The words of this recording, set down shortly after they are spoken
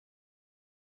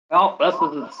Well, this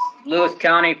is Lewis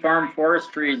County Farm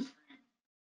Forestry's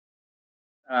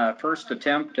first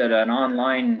attempt at an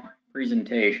online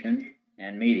presentation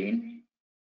and meeting.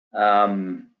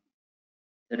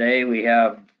 Today we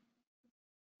have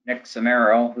Nick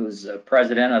Somero, who's the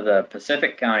president of the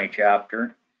Pacific County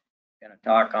chapter, going to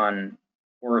talk on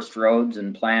forest roads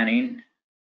and planning,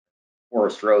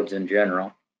 forest roads in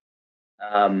general.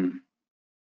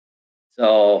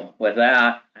 So with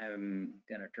that, I'm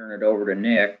going to turn it over to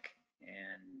Nick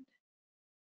and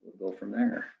we'll go from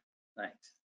there. Thanks.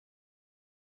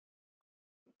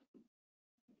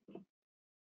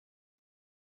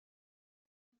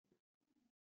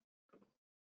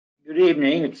 Good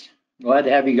evening. It's glad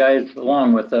to have you guys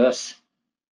along with us.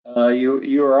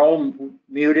 You are all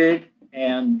muted,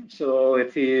 and so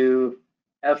if you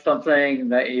have something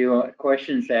that you want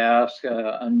questions to ask,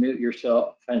 unmute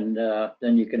yourself, and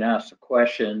then you can ask the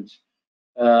questions.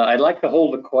 I'd like to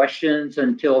hold the questions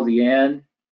until the end.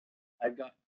 I've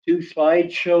got two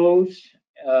slideshows,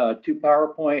 two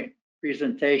PowerPoint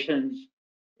presentations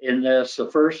in this. The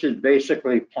first is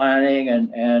basically planning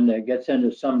and it gets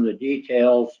into some of the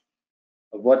details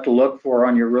of what to look for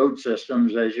on your road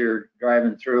systems as you're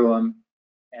driving through them.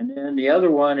 And then the other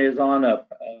one is on a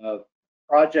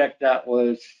project that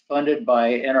was funded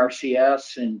by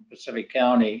NRCS in Pacific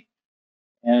County.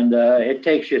 And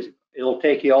it'll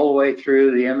take you all the way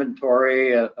through the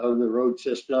inventory of the road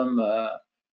system,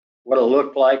 what it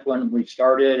looked like when we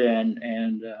started,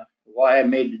 and why I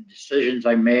made the decisions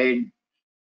I made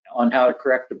on how to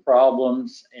correct the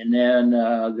problems. And then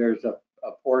there's a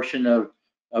portion of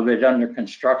it under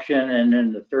construction, and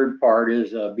then the third part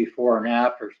is a before and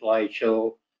after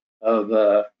slideshow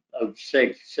of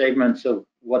segments of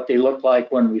what they looked like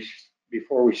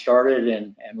before we started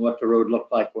and what the road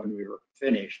looked like when we were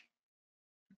finished.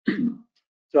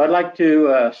 So I'd like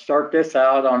to start this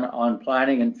out on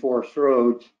planning and forest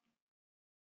roads.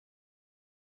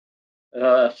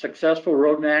 Successful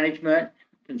road management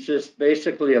consists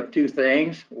basically of two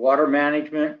things: water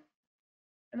management.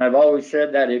 And I've always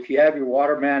said that if you have your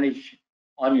water managed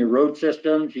on your road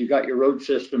systems, you got your road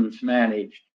systems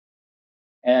managed.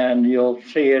 And you'll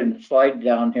see in the slide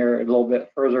down here a little bit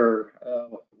further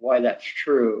why that's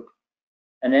true.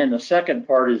 And then the second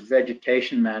part is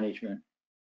vegetation management.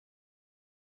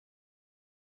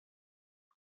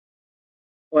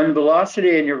 When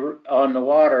velocity on the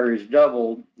water is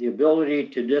doubled, the ability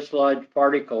to dislodge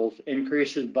particles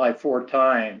increases by 4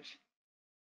 times.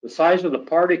 The size of the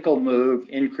particle move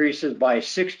increases by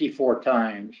 64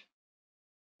 times,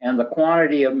 and the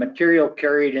quantity of material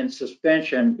carried in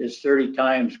suspension is 30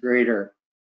 times greater.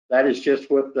 That is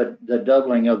just with the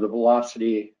doubling of the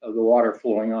velocity of the water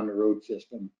flowing on the road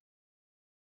system.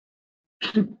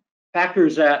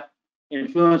 Factors that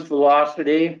influence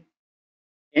velocity: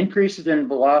 increases in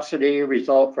velocity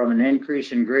result from an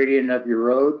increase in gradient of your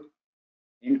road,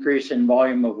 increase in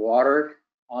volume of water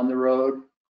on the road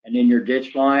and in your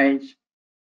ditch lines,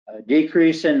 a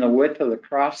decrease in the width of the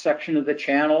cross section of the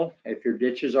channel. If your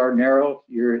ditches are narrow,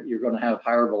 you're going to have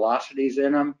higher velocities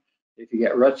in them. If you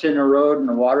get ruts in the road and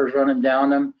the water's running down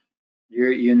them,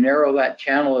 you narrow that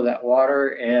channel of that water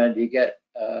and you get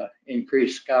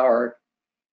increased scour.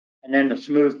 And then the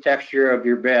smooth texture of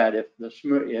your bed. If the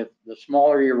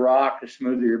smaller your rock, the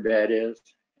smoother your bed is,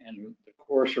 and the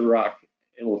coarser rock,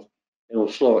 it'll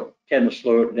tend to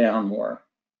slow it down more.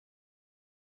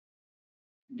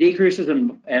 Decreases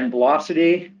in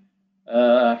velocity,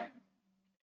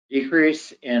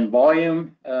 decrease in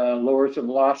volume lowers the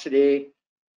velocity.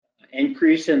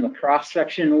 Increase in the cross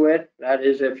section width, that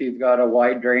is, if you've got a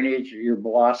wide drainage, your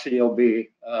velocity will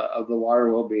be of the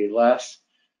water will be less.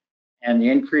 And the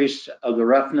increase of the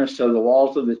roughness of the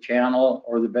walls of the channel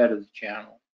or the bed of the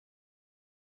channel.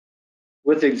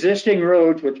 With existing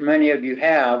roads, which many of you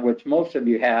have, which most of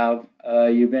you have,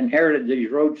 you've inherited these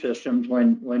road systems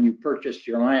when you purchased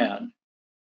your land.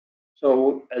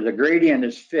 So the gradient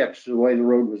is fixed the way the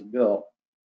road was built.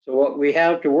 So what we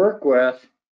have to work with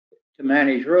to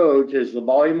manage roads is the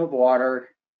volume of water,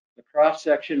 the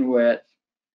cross-section width,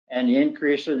 and the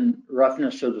increase in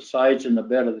roughness of the sides and the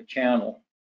bed of the channel.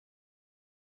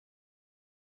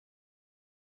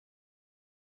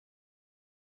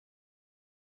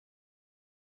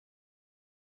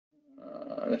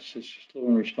 This is still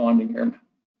responding here.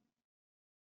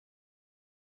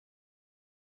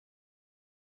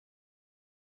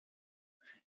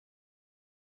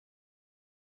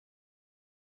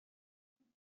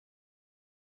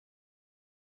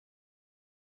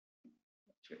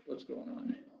 Check what's going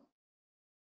on.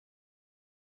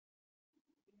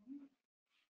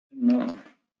 No.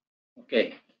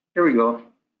 Okay, here we go.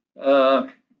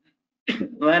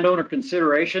 Landowner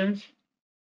considerations.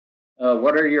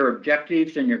 What are your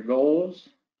objectives and your goals?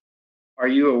 Are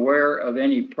you aware of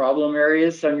any problem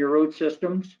areas on your road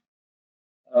systems?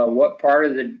 What part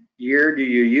of the year do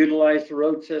you utilize the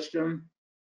road system?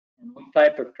 And what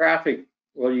type of traffic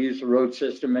will use the road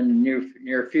system in the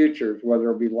near future,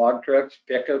 whether it be log trucks,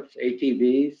 pickups,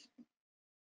 ATVs?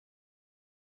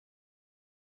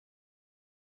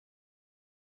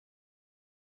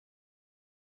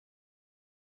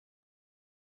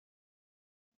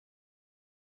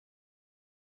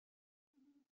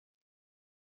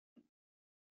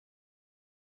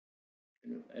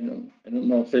 I don't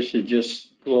know if this should just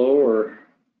flow or,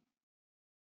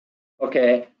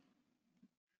 okay.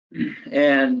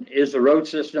 And is the road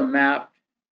system mapped,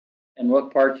 and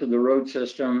what parts of the road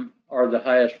system are the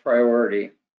highest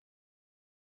priority?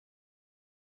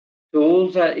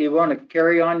 Tools that you want to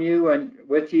carry on you and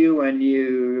with you when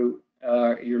you're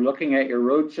looking at your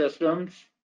road systems: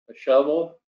 a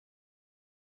shovel,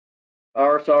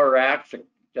 power saw racks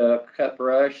to cut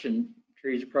brush and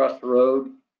trees across the road.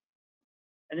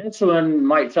 And this one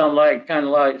might sound like kind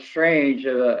of like strange,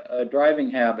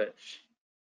 driving habits.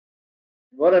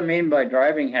 What I mean by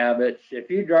driving habits, if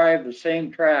you drive the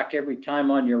same track every time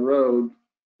on your road,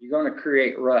 you're going to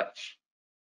create ruts.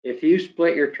 If you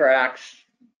split your tracks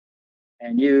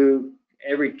and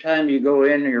every time you go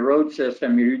in your road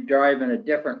system, you're driving a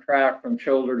different track from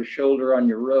shoulder to shoulder on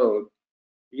your road,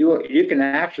 you can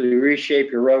actually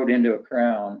reshape your road into a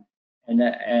crown,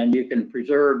 and you can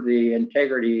preserve the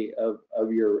integrity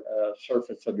of your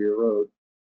surface of your road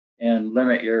and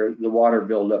limit the water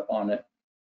buildup on it.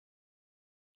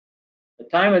 The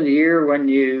time of the year when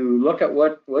you look at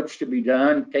what's to be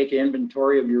done, take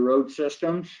inventory of your road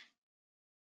systems.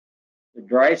 The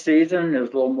dry season is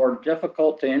a little more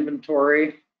difficult to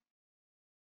inventory.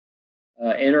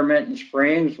 Intermittent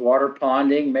springs, water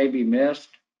ponding may be missed.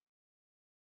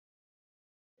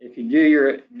 If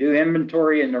you do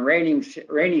inventory in the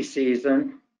rainy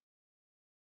season,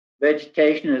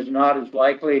 vegetation is not as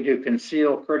likely to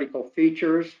conceal critical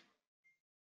features.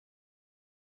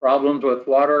 Problems with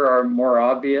water are more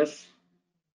obvious,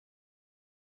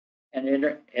 and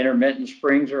intermittent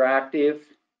springs are active.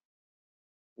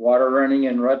 Water running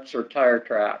in ruts or tire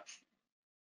tracks.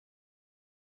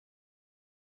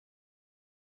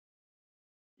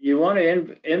 You want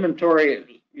to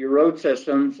inventory your road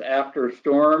systems after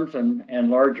storms and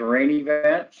large rain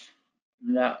events.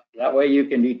 That way you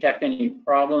can detect any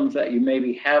problems that you may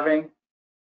be having.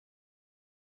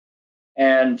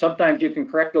 And sometimes you can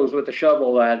correct those with a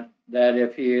shovel that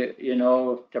if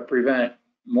to prevent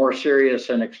more serious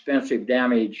and expensive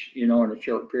damage, in a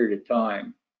short period of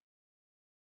time.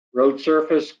 Road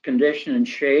surface condition and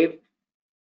shape.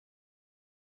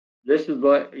 This is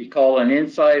what you call an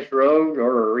incised road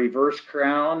or a reverse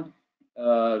crown.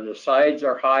 The sides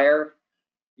are higher.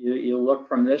 You look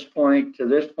from this point to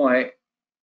this point,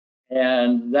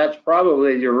 and that's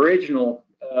probably the original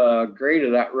grade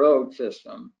of that road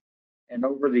system. And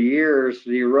over the years,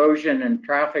 the erosion and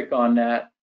traffic on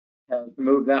that has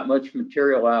moved that much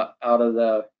material out of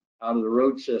the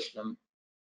road system.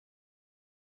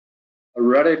 A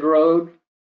rutted road,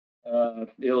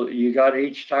 you got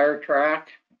each tire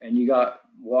track and you got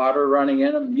water running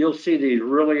in them. You'll see these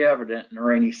really evident in the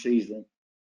rainy season.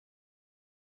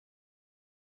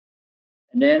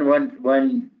 And then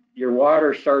when your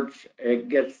water it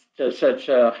gets to such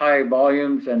high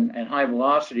volumes and high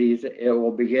velocities, it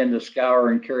will begin to scour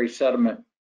and carry sediment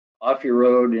off your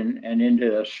road and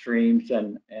into streams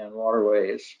and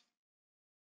waterways.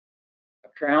 A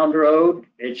crowned road,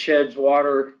 it sheds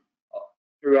water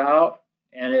throughout,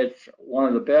 and it's one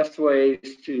of the best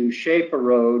ways to shape a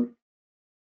road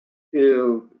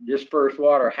to disperse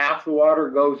water. Half the water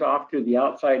goes off to the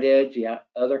outside edge, the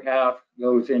other half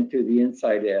goes into the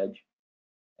inside edge.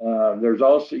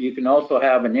 You can also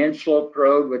have an in-slope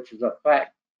road, which is a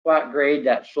flat grade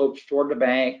that slopes toward the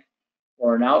bank,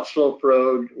 or an outslope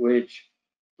road, which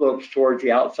slopes towards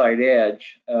the outside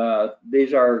edge.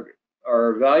 These are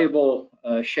valuable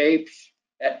shapes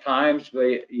at times,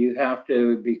 but you have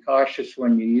to be cautious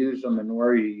when you use them and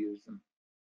where you use them.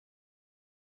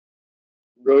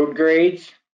 Road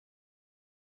grades.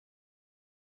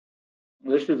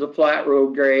 This is a flat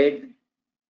road grade,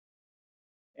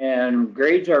 and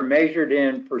grades are measured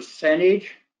in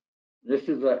percentage. This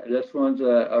one's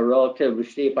a relatively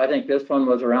steep. I think this one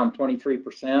was around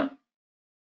 23%.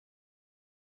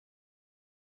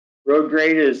 Road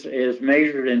grade is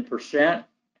measured in percent,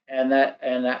 and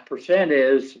that percent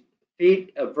is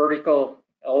feet of vertical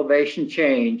elevation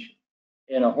change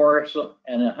in a horizontal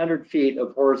and 100 feet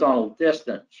of horizontal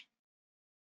distance.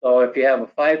 So if you have a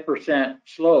 5%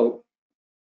 slope,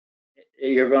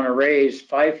 you're going to raise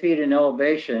 5 feet in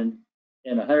elevation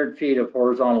and 100 feet of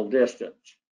horizontal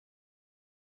distance.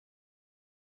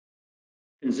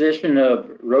 Position of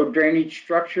road drainage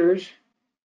structures.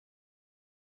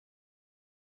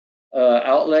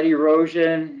 Outlet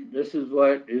erosion. This is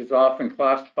what is often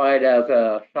classified as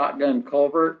a shotgun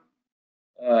culvert.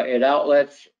 It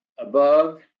outlets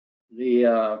above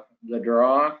the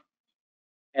draw,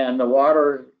 and the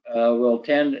water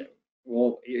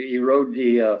will erode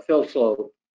the fill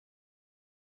slope.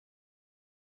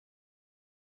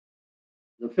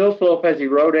 The fill slope has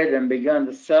eroded and begun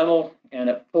to settle, and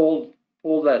it pulled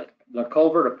the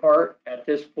culvert apart at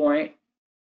this point.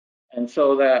 And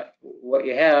so that what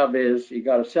you have is you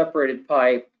got a separated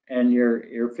pipe, and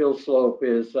your fill slope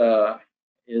is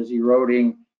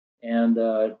eroding and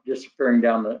disappearing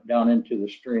down into the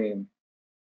stream.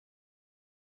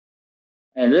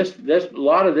 And a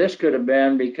lot of this could have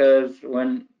been because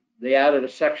when they added a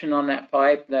section on that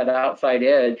pipe, that outside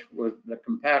edge the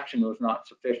compaction was not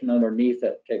sufficient underneath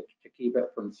it to keep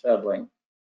it from settling.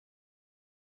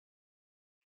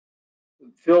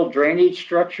 Fill drainage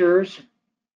structures.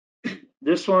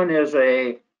 This one is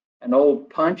an old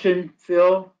punch and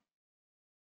fill.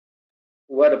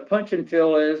 What a punch and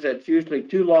fill is, it's usually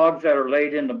 2 logs that are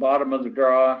laid in the bottom of the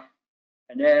draw,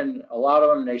 and then a lot of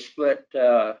them they split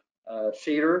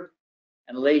cedar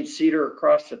and laid cedar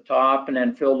across the top and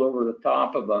then filled over the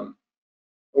top of them.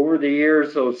 Over the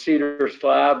years, those cedar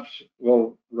slabs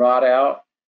will rot out,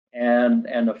 and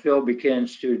the fill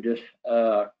begins to just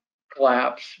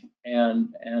collapse,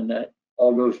 and it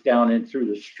all goes down in through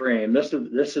the stream. This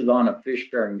is on a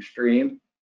fish-bearing stream.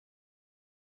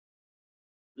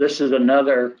 This is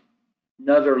another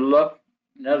look.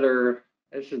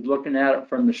 This is looking at it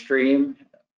from the stream,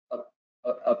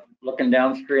 up looking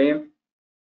downstream.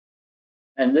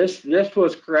 And this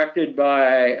was corrected by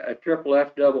a triple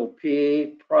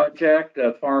FPP project,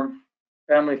 a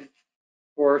family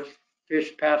forest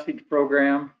fish passage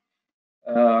program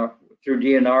through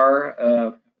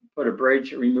DNR. Put a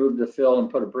bridge, removed the fill, and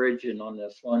put a bridge in on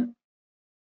this one.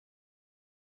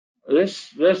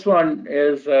 This one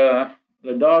is the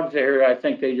dogs there. I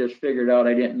think they just figured out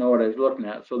I didn't know what I was looking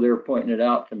at, so they were pointing it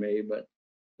out to me. But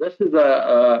this is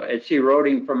it's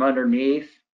eroding from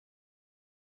underneath.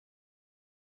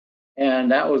 And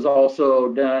that was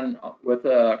also done with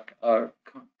a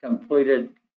completed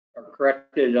or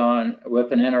corrected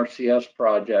with an NRCS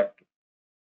project,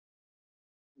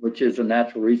 which is a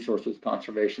Natural Resources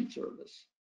Conservation Service.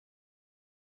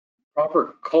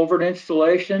 Proper culvert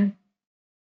installation.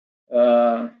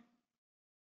 You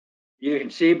can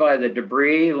see by the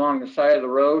debris along the side of the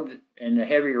road in the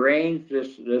heavy rains,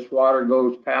 this water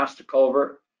goes past the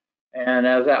culvert, and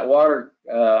as that water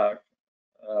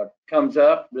comes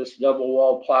up, this double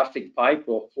wall plastic pipe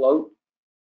will float.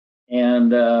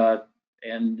 And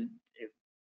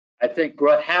I think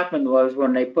what happened was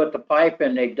when they put the pipe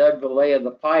in, they dug the lay of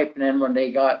the pipe, and then when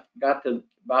they got to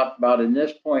about in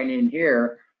this point in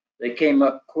here, they came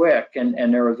up quick,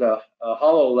 and there was a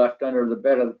hollow left under the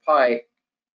bed of the pipe,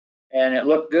 and it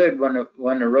looked good when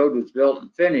the road was built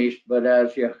and finished. But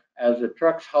as the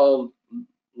trucks hauled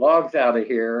logs out of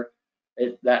here,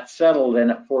 that settled,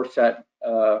 and it forced that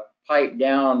pipe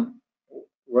down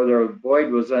where the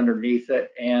void was underneath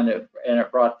it, and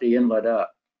it brought the inlet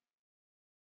up.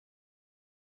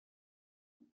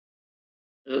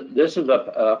 This is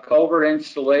a culvert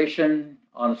installation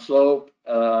on a slope,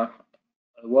 a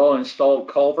well-installed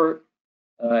culvert.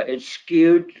 It's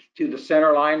skewed to the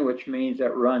center line, which means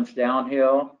it runs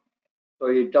downhill, so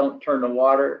you don't turn the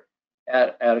water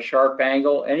at a sharp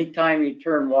angle. Anytime you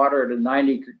turn water at a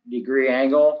 90-degree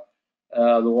angle,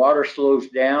 the water slows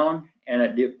down, and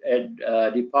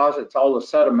it deposits all the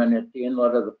sediment at the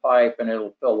inlet of the pipe, and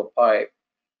it'll fill the pipe.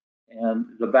 And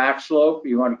the back slope,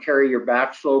 you want to carry your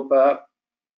back slope up,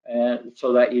 and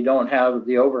so that you don't have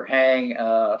the overhang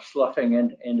sloughing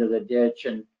into the ditch.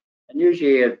 And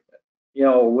usually,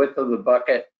 width of the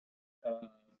bucket,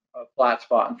 a flat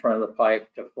spot in front of the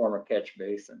pipe to form a catch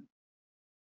basin.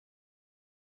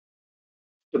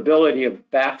 Stability of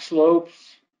back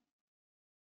slopes.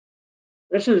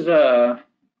 This is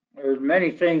there's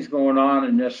many things going on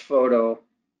in this photo.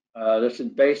 This is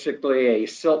basically a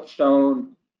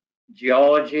siltstone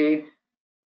geology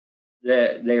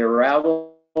that they ravel.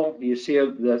 You see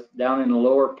this down in the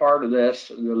lower part of this,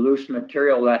 the loose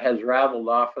material that has raveled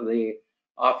off of the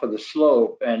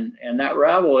slope, and that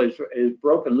ravel is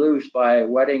broken loose by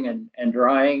wetting and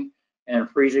drying and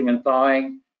freezing and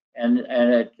thawing, and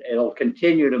it'll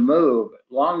continue to move.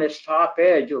 Along this top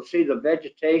edge, you'll see the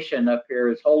vegetation up here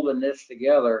is holding this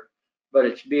together, but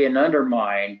it's being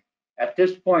undermined at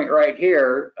this point right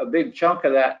here, a big chunk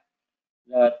of that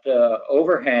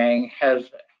overhang has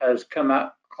come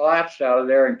out, collapsed out of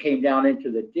there and came down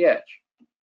into the ditch.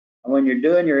 And when you're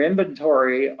doing your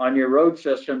inventory on your road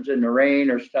systems in the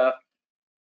rain or stuff,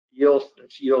 you'll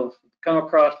come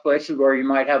across places where you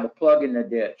might have a plug in the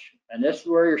ditch, and this is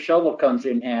where your shovel comes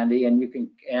in handy, and you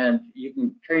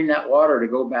can train that water to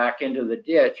go back into the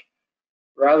ditch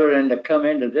rather than to come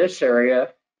into this area,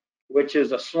 which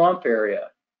is a slump area.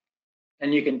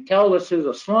 And you can tell this is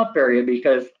a slump area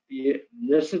because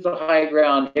this is a high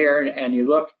ground here, and you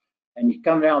look and you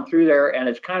come down through there, and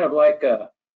it's kind of like a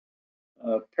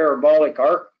parabolic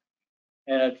arc,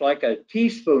 and it's like a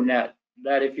teaspoon that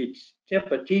if you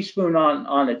tip a teaspoon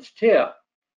on its tip,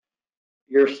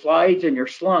 your slides and your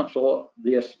slumps will,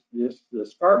 the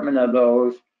escarpment of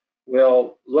those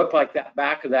will look like that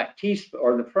back of that teaspoon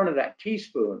or the front of that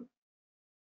teaspoon.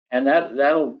 And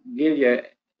that'll give you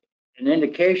an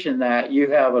indication that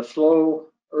you have a slow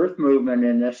earth movement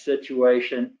in this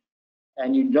situation,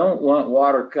 and you don't want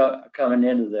water coming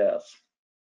into this.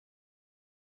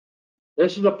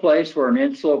 This is a place where an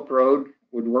inslope road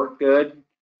would work good,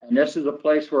 and this is a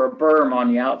place where a berm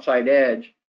on the outside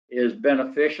edge is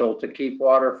beneficial to keep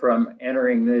water from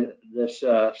entering this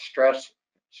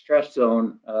stress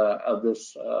zone of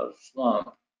this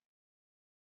slump.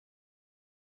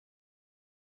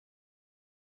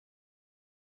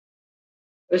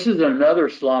 This is another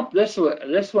slump. This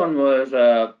one was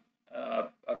a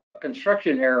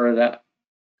construction error that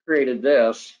created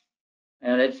this,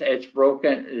 and it's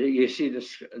broken. You see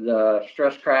the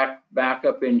stress crack back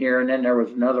up in here, and then there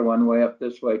was another one way up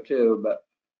this way too. But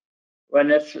when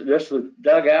this was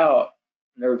dug out,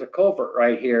 there was a culvert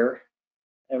right here,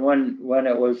 and when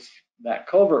that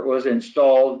culvert was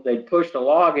installed, they pushed a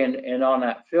log in on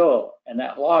that fill, and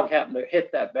that log happened to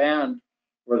hit that band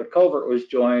where the culvert was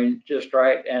joined just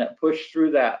right, and it pushed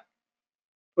through that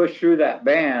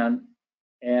band,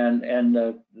 and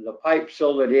the pipe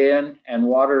sealed it in, and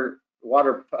water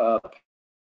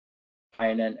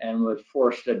and was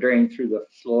forced to drain through the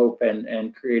slope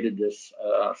and created this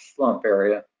slump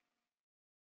area.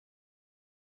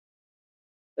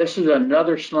 This is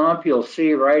another slump. You'll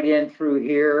see right in through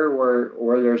here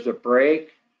where there's a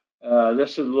break.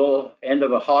 This is a little end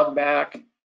of a hogback,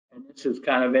 and this is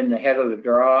kind of in the head of the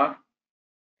draw.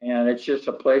 And it's just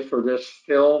a place for this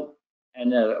fill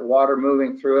and the water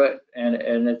moving through it, and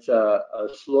it's a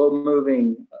slow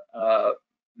moving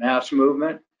mass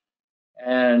movement,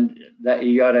 and that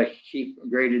you got to keep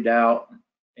graded out.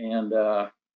 And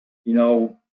you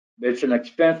know, it's an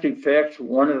expensive fix.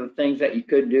 One of the things that you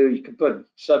could do, you could put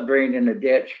subdrain in a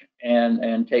ditch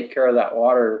and take care of that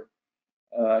water.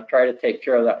 Try to take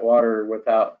care of that water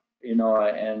without, you know,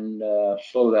 and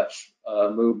slow that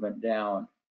movement down.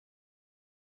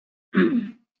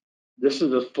 This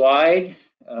is a slide.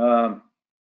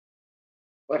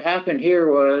 What happened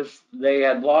here was they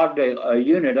had logged a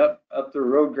unit up the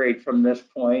road grade from this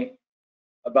point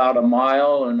about a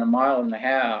mile and a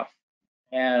half,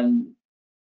 and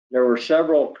there were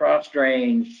several cross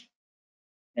drains,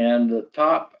 and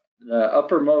the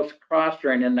uppermost cross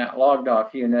drain in that logged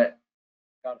off unit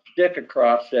got a stick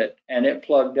across it, and it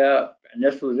plugged up, and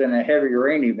this was in a heavy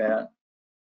rain event.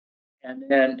 And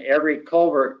then every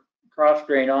culvert cross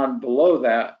drain on below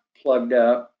that plugged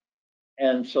up,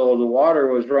 and so the water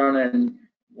was running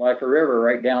like a river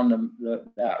right down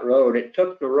that road. It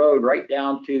took the road right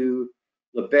down to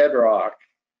the bedrock,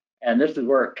 and this is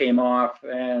where it came off,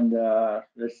 and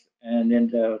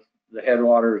into the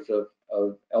headwaters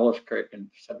of Ellis Creek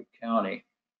in Pacific County.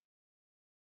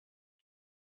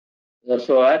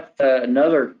 So that's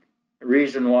another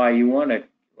reason why you want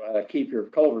to keep your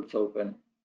culverts open.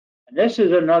 And this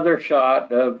is another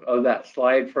shot of that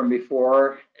slide from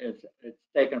before. It's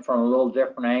taken from a little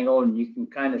different angle, and you can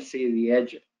kind of see the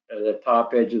edge, the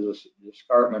top edge of the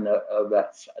escarpment of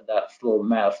that slow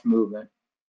mass movement.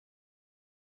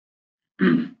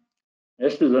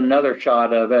 This is another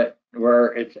shot of it where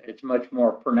it's much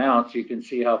more pronounced. You can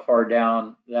see how far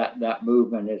down that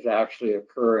movement is actually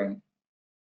occurring.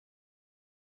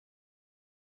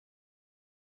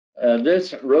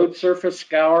 This road surface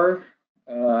scour,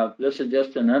 this is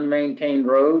just an unmaintained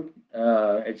road.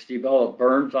 It's developed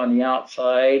berms on the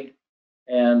outside,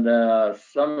 and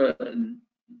some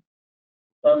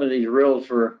of these rills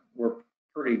were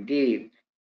pretty deep.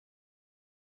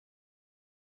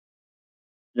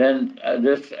 Then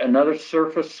this another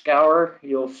surface scour.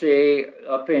 You'll see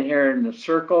up in here in the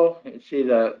circle. You see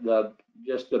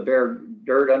just the bare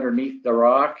dirt underneath the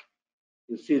rock.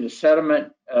 You see the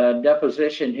sediment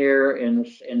deposition here in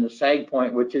the sag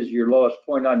point, which is your lowest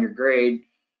point on your grade.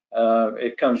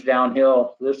 It comes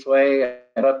downhill this way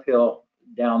and uphill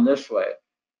down this way.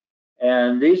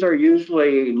 And these are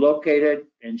usually located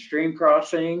in stream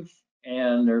crossings,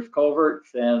 and there's culverts,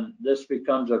 and this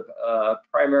becomes a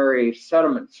primary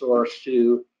sediment source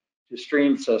to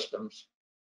stream systems.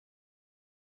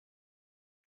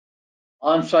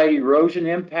 On-site erosion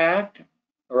impact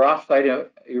or off-site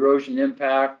erosion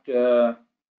impact. I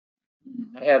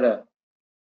had a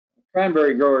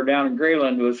cranberry grower down in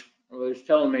Grayland was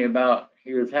telling me about,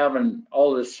 he was having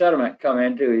all this sediment come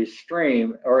into his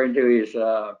stream or into his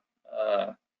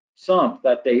sump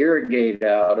that they irrigate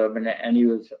out of, and he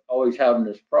was always having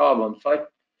this problem. So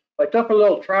I took a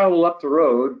little travel up the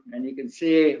road, and you can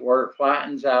see where it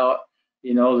flattens out.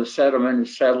 You know, the sediment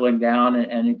is settling down,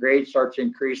 and the grade starts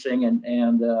increasing,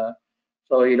 and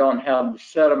so you don't have the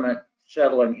sediment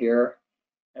settling here.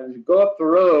 As you go up the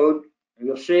road,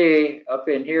 you'll see up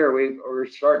in here we're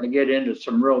starting to get into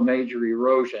some real major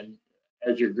erosion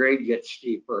as your grade gets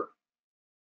steeper.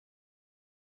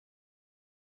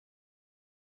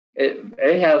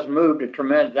 It has moved a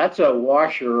tremendous. That's a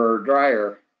washer or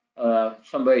dryer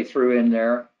somebody threw in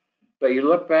there. But you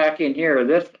look back in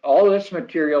here, all this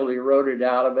material eroded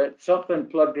out of it. Something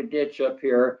plugged a ditch up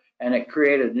here, and it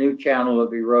created a new channel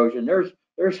of erosion.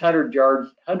 There's hundreds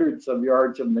of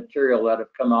yards of material that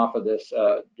have come off of this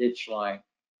ditch line.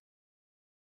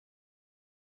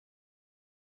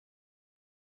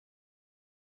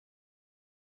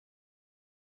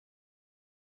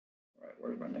 All right,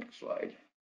 where's my next slide?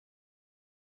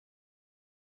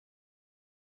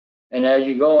 And as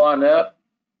you go on up,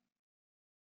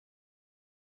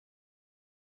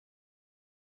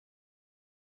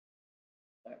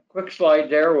 that quick slide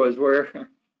there was where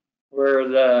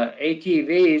the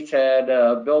ATVs had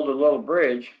built a little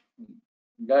bridge.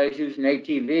 Guys using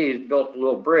ATVs built a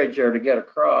little bridge there to get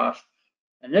across.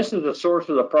 And this is the source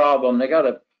of the problem. They got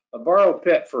a borrow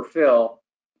pit for fill,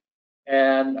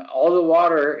 and all the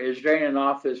water is draining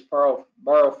off this borrow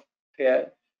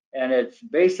pit, and it's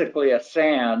basically a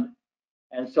sand.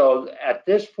 And so at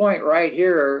this point right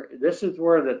here, this is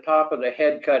where the top of the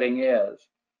head cutting is.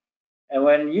 And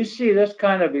when you see this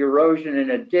kind of erosion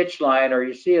in a ditch line, or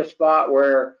you see a spot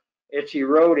where it's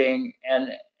eroding,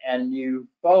 and you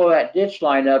follow that ditch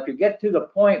line up, you get to the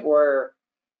point where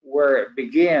it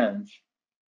begins.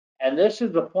 And this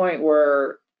is the point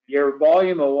where your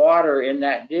volume of water in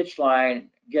that ditch line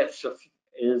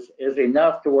is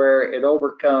enough to where it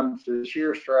overcomes the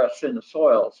shear stress in the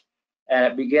soils, and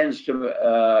it begins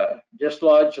to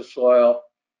dislodge the soil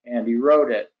and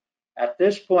erode it. At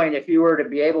this point, if you were to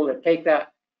be able to take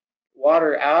that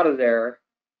water out of there,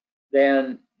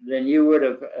 then you would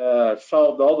have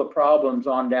solved all the problems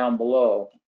on down below.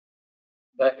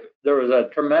 But there was a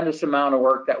tremendous amount of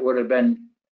work that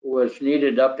was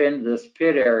needed up in this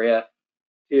pit area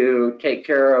to take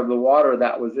care of the water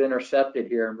that was intercepted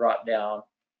here and brought down.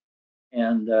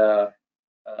 And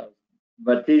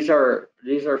but these are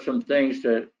some things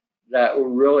that will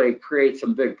really create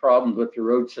some big problems with the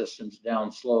road systems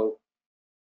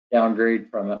downgrade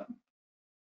from it.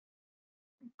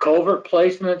 Culvert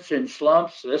placements in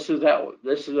slumps. This is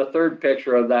the third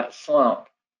picture of that slump.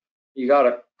 You got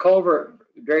a culvert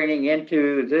draining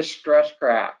into this stress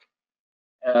crack.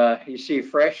 You see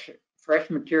fresh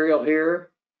material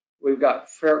here. We've got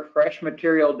fresh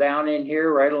material down in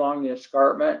here right along the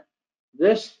escarpment.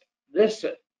 This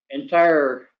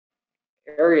entire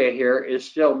area here is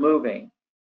still moving.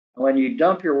 When you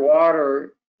dump your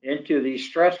water into these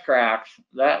stress cracks,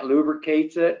 that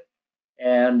lubricates it,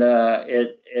 and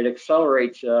it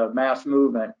accelerates mass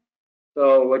movement.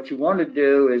 So what you want to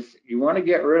do is you want to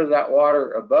get rid of that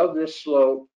water above this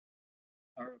slope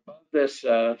or above this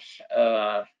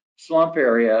slump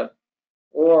area,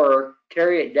 or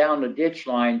carry it down the ditch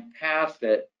line past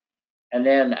it, and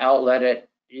then outlet it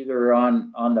either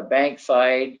on the bank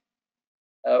side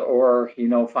or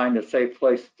find a safe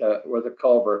place with a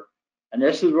culvert. And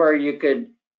this is where you could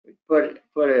leave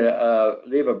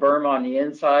a berm on the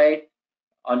inside,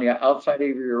 on the outside of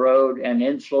your road, and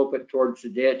inslope it towards the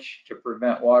ditch to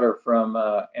prevent water from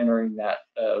entering that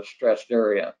stressed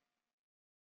area.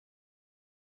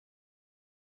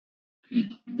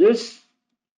 This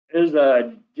is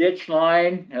a ditch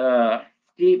line,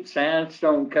 steep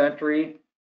sandstone country.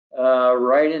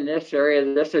 Right in this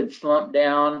area, this had slumped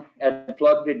down and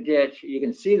plugged a ditch. You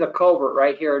can see the culvert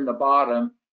right here in the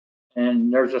bottom,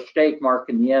 and there's a stake mark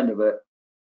in the end of it.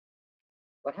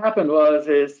 What happened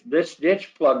is this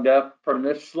ditch plugged up from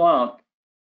this slump,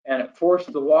 and it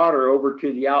forced the water over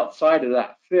to the outside of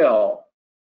that fill.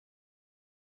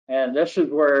 And this is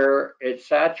where it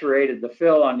saturated the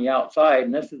fill on the outside,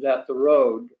 and this is at the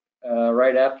road.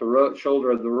 right at the road,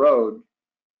 shoulder of the road.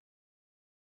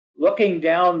 Looking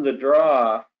down the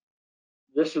draw,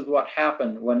 this is what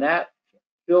happened. When that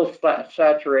fill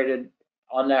saturated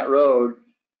on that road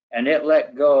and it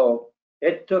let go,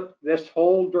 it took this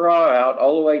whole draw out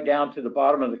all the way down to the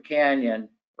bottom of the canyon,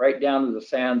 right down to the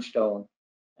sandstone.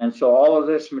 And so all of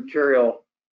this material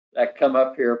that come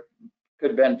up here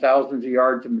could have been thousands of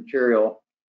yards of material,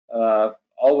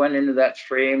 all went into that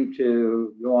stream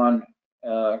to go on,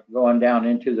 going down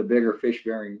into the bigger fish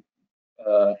bearing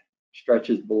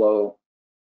stretches below.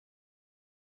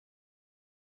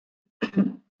 As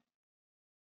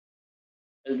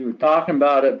we're talking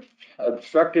about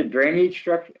obstructed drainage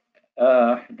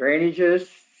drainages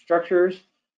structures,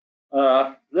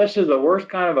 this is the worst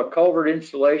kind of a culvert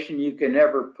installation you can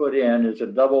ever put in, is a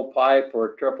double pipe or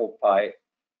a triple pipe.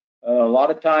 A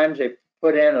lot of times they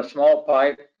put in a small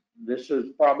pipe. This is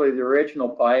probably the original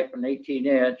pipe, an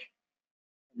 18-inch.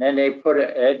 And then they put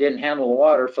it didn't handle the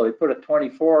water, so they put a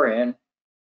 24 in,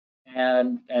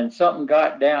 and something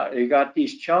got down. You got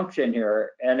these chunks in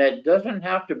here, and it doesn't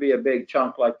have to be a big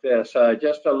chunk like this.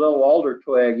 Just a little alder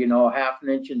twig, you know, half an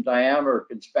inch in diameter,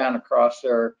 can span across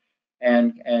there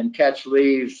and catch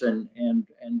leaves and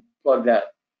plug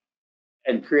that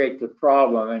and create the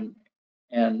problem.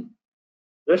 And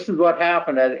this is what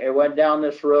happened. It went down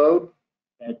this road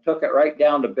and it took it right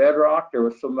down to bedrock. There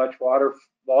was so much water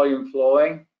volume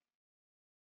flowing.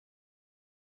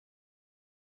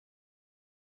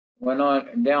 Went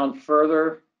on down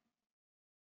further.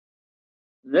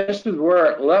 This is where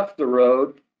it left the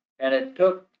road, and it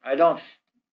took, it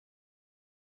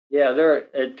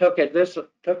took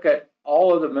it,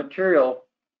 all of the material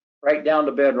right down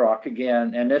to bedrock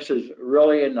again. And this is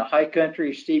really in the high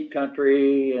country, steep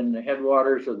country, and the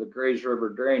headwaters of the Grays River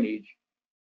drainage.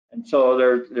 And so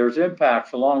there's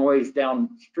impacts a long ways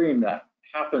downstream that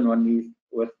happen when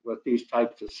with these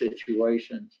types of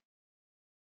situations.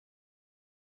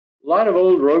 A lot of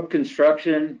old road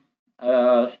construction,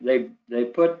 they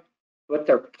put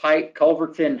their pipe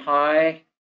culverts in high.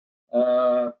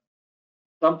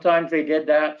 Sometimes they did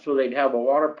that so they'd have a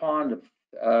water pond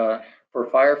for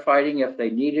firefighting if they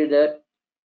needed it.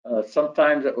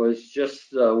 Sometimes it was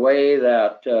just the way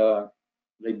that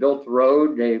they built the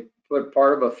road. They put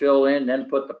part of a fill in, then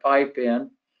put the pipe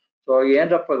in. So you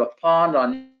end up with a pond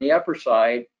on the upper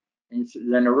side, and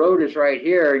then the road is right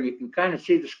here, and you can kind of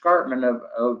see the escarpment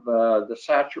of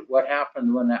what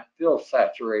happened when that fill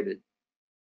saturated.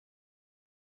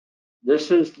 This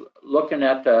is looking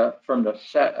at from the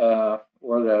set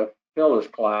where the fill is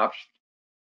collapsed,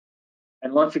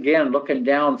 and once again looking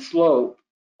down slope.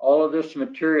 All of this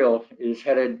material is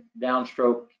headed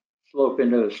downstroke slope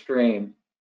into the stream.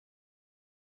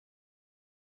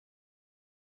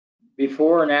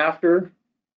 Before and after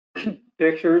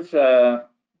pictures.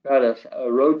 Got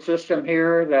a road system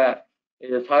here that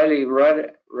is highly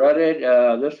rutted.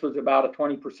 This was about a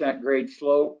 20% grade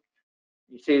slope.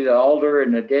 You see the alder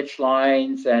and the ditch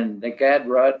lines and the gad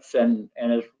ruts, and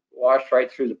it's washed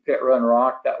right through the pit run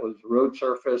rock. That was road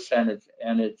surface, and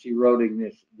it's eroding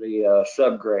the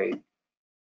subgrade.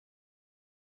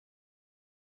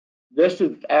 This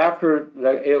is after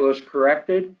it was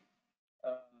corrected.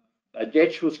 A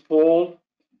ditch was pulled,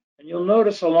 and you'll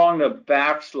notice along the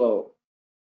back slope,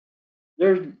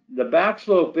 the back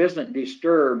slope isn't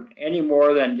disturbed any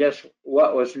more than just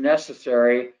what was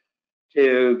necessary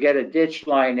to get a ditch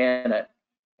line in it.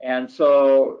 And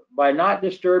so by not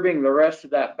disturbing the rest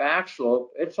of that back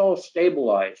slope, it's all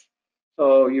stabilized.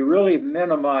 So you really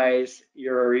minimize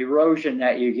your erosion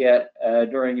that you get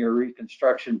during your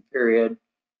reconstruction period.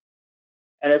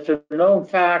 And it's a known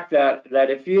fact that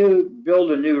if you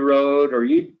build a new road, or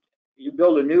you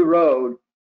build a new road,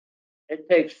 it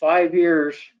takes 5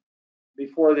 years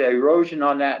before the erosion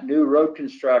on that new road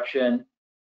construction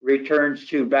returns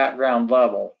to background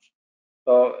levels.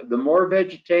 So the more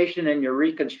vegetation in your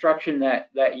reconstruction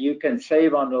that you can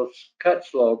save on those cut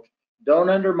slopes, don't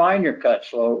undermine your cut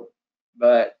slope,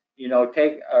 but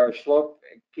take our slope,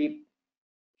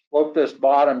 slope this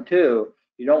bottom too.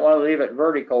 You don't want to leave it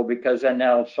vertical, because then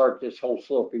that'll start this whole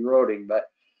slope eroding.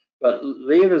 But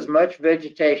leave as much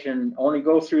vegetation, only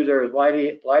go through there as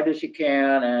light as you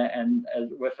can, and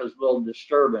with as little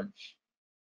disturbance.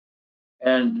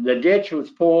 And the ditch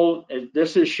was pulled.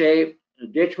 This is shaped. The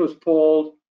ditch was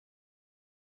pulled.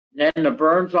 Then the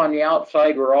berms on the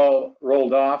outside were all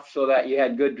rolled off so that you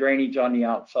had good drainage on the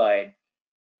outside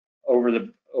over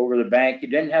the bank. You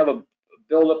didn't have a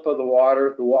buildup of the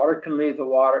water. The water can leave the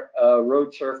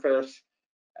road surface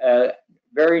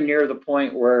very near the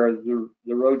point where the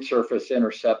road surface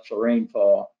intercepts the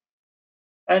rainfall.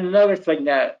 And another thing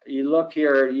that you look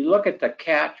here, you look at the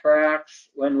cat tracks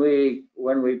when we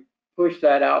push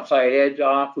that outside edge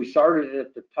off. We started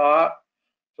at the top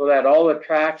so that all the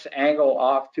tracks angle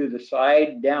off to the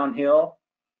side downhill.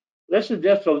 This is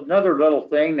just another little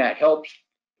thing that helps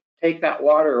take that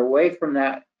water away from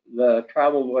the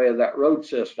traveled way of that road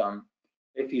system.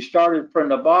 If you started from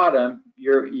the bottom,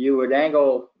 you would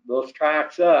angle those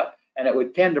tracks up, and it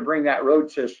would tend to bring that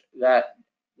road system that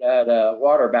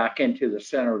water back into the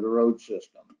center of the road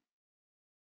system.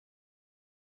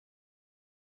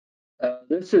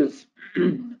 This is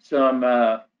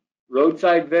some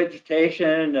roadside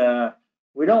vegetation.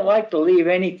 We don't like to leave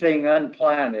anything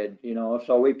unplanted,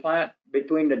 so we plant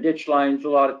between the ditch lines a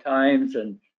lot of times,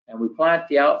 and we plant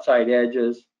the outside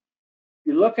edges.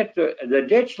 You look at the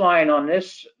ditch line on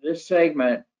this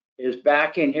segment is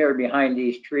back in here behind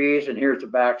these trees, and here's the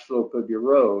back slope of your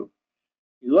road.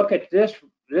 You look at this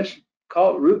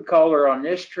root collar on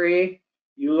this tree.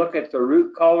 You look at the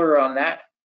root collar on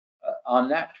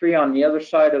that tree on the other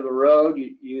side of the road.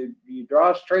 You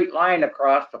draw a straight line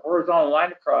across, the horizontal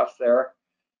line across there.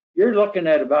 You're looking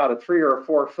at about a 3 or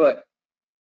 4 foot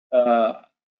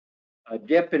a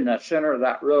dip in the center of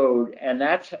that road, and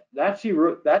that's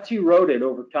eroded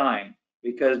over time,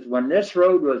 because when this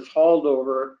road was hauled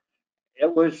over,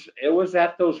 it was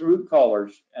at those root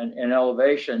collars and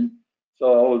elevation.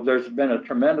 So there's been a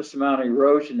tremendous amount of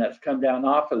erosion that's come down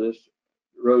off of this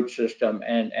road system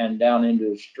and down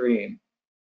into the stream.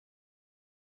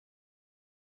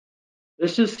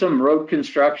 This is some road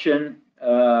construction.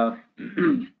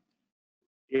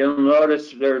 You'll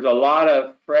notice there's a lot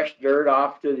of fresh dirt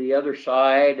off to the other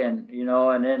side, and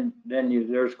and then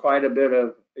there's quite a bit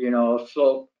of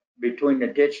slope between the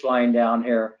ditch line down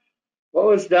here. What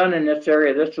was done in this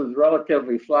area? This was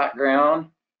relatively flat ground,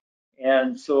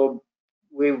 and so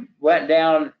we went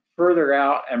down further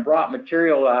out and brought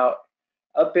material out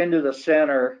up into the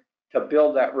center to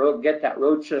build that road, get that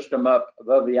road system up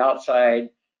above the outside,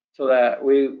 so that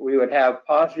we would have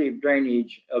positive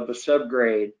drainage of the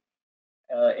subgrade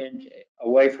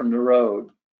away from the road.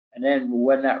 And then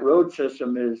when that road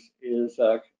system is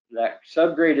that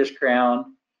subgrade is crowned,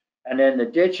 and then the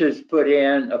ditch is put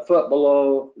in a foot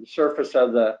below the surface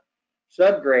of the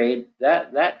subgrade,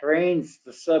 that drains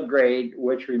the subgrade,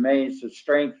 which remains the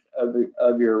strength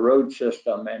of your road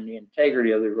system and the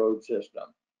integrity of the road system.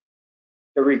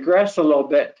 To regress a little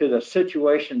bit to the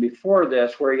situation before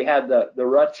this, where you had the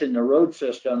ruts in the road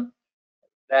system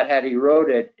that had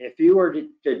eroded, if you were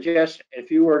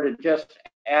to just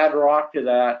add rock to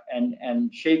that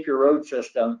and shape your road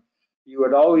system, you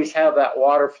would always have that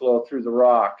water flow through the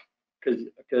rock,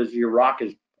 because your rock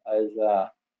is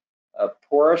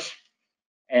porous,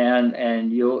 and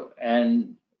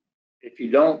if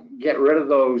you don't get rid of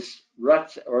those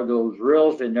ruts or those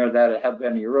rills in there that have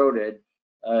been eroded,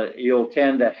 you'll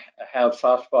tend to have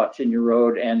soft spots in your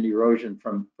road and erosion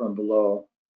from below.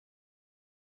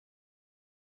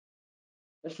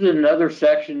 This is another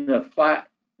section of flat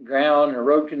ground or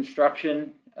road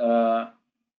construction.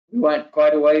 We went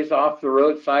quite a ways off the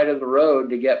road side of the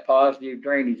road to get positive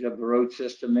drainage of the road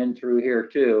system in through here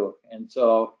too. And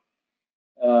so,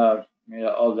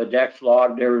 the deck's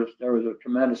logged. There was a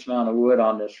tremendous amount of wood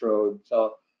on this road.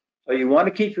 So you want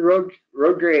to keep your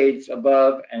road grades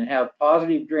above and have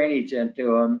positive drainage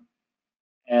into them,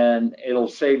 and it'll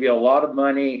save you a lot of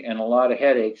money and a lot of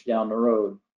headaches down the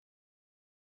road.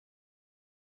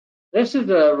 This is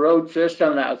the road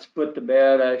system that was put to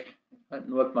bed. I went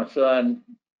with my son,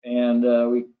 and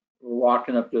we were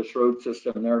walking up this road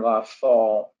system there last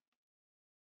fall.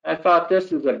 I thought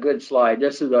this is a good slide.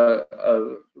 This is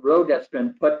a road that's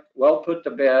been well put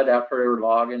to bed after they were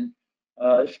logging.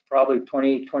 It's probably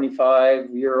 20,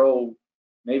 25-year-old,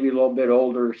 maybe a little bit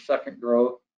older, second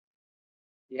growth.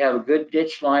 You have a good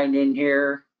ditch line in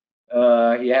here.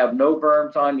 You have no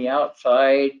berms on the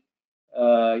outside.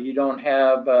 You don't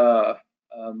have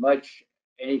much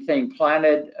anything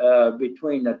planted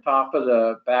between the top of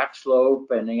the back slope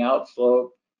and the out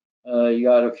slope. You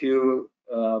got a few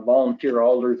volunteer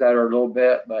alders that are a little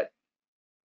bit, but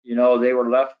they were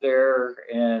left there,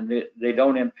 and they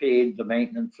don't impede the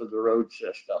maintenance of the road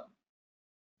system.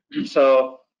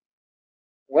 So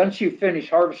once you finish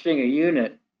harvesting a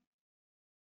unit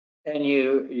and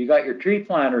you got your tree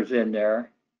planters in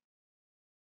there,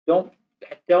 don't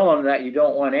tell them that you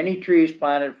don't want any trees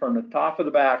planted from the top of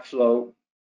the back slope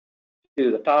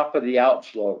to the top of the out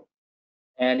slope.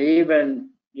 And even,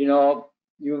 you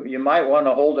might want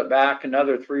to hold it back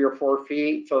another 3 or 4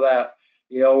 feet, so that,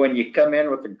 when you come in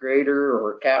with a grader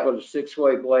or a cat with a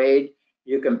 6-way blade,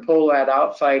 you can pull that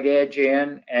outside edge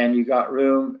in, and you got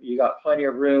room, you got plenty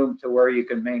of room to where you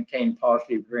can maintain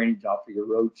positive drainage off of your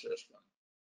road system.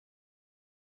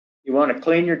 You want to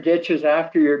clean your ditches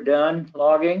after you're done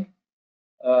logging.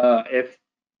 If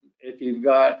you've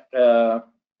got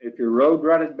if your road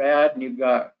rutted bad and you've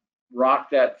got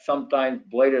rock that sometimes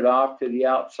bladed off to the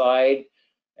outside,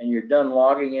 and you're done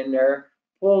logging in there,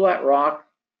 pull that rock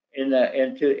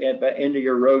into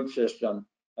your road system.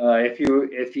 If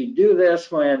you do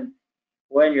this when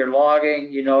you're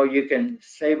logging, you know, you can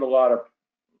save a lot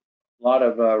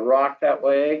of rock that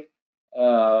way.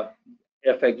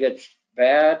 If it gets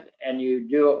bad and you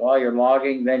do it while you're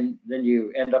logging, then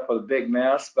you end up with a big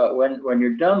mess. But when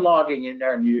you're done logging in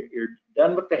there and you're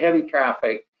done with the heavy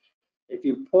traffic, if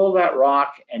you pull that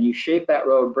rock and you shape that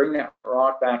road, bring that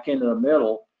rock back into the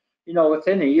middle, you know,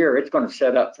 within a year, it's going to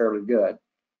set up fairly good.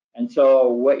 And so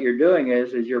what you're doing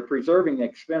is you're preserving the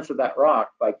expense of that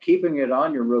rock by keeping it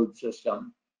on your road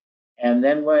system. And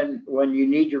then when you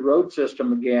need your road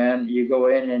system again, you go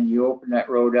in and you open that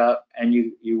road up and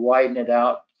you widen it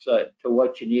out to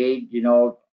what you need, you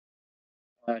know,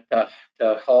 to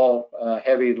haul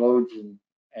heavy loads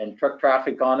and truck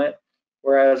traffic on it.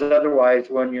 Whereas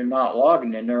otherwise, when you're not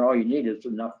logging in there, all you need is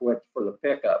enough width for the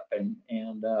pickup and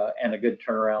a good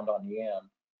turnaround on the end.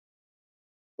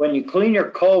 When you clean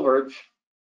your culverts,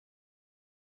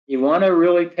 you want to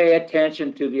really pay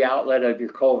attention to the outlet of your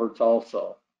culverts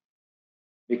also.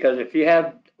 Because if you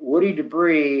have woody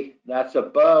debris that's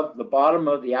above the bottom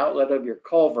of the outlet of your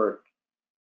culvert,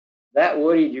 that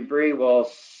woody debris will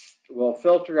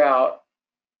filter out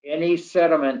any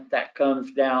sediment that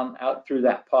comes down out through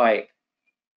that pipe.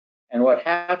 And what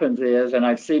happens is, and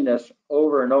I've seen this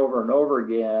over and over and over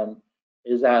again,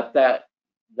 is that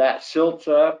silts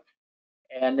up,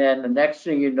 and then the next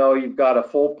thing you know, you've got a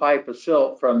full pipe of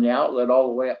silt from the outlet all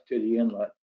the way up to the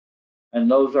inlet. And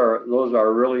those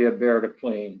are really a bear to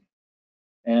clean.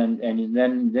 And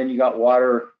then you got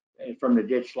water from the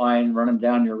ditch line running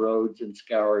down your roads and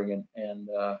scouring and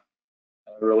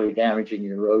really damaging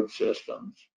your road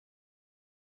systems.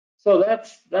 So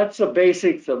that's the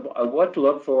basics of what to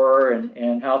look for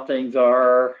and how things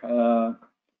are.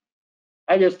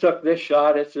 I just took this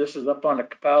shot. This is up on a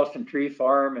Capalston tree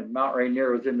farm, and Mount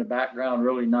Rainier was in the background,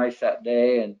 really nice that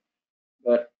day.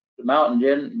 But the mountain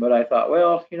didn't. But I thought,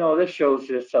 well, you know, this shows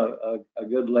just a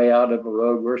good layout of a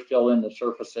road. We're still in the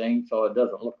surfacing, so it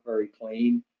doesn't look very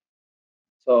clean.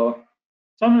 So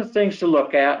some of the things to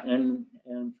look at, and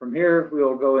from here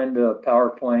we'll go into a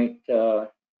PowerPoint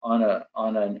on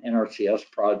an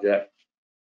NRCS project.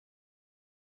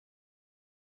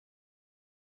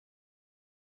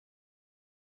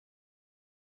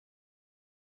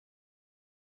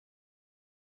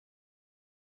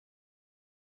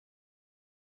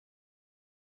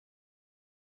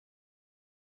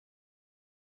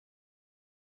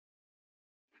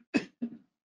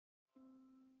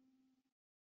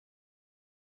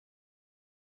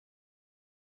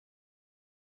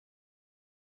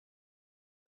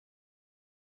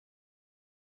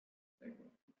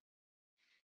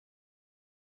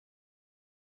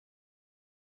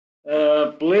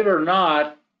 Believe it or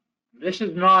not, this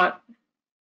is not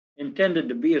intended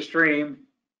to be a stream.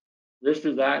 This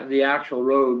is the actual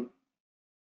road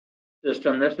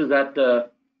system. This is at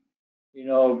the, you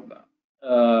know,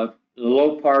 the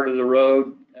low part of the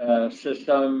road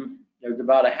system. There's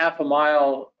about a half a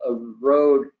mile of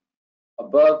road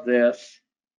above this,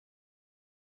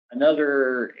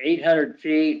 another 800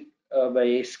 feet of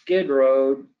a skid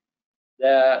road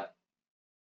that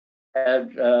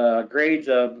had grades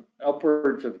of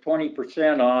upwards of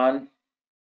 20% on,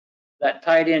 that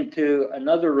tied into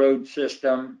another road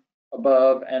system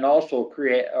above and also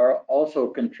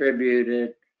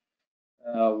contributed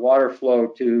water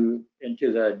flow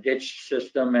into the ditch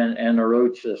system and the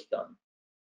road system.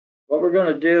 What we're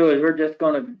going to do is we're just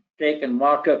going to take and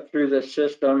walk up through this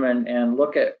system and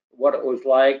look at what it was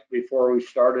like before we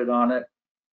started on it.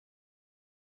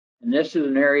 And this is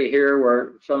an area here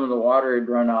where some of the water had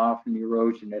run off and the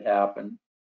erosion had happened.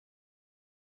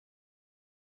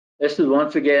 This is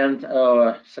once again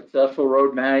successful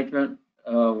road management,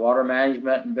 water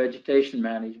management, and vegetation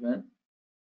management.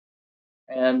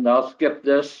 And I'll skip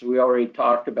this. We already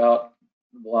talked about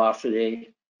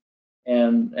velocity.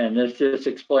 And this just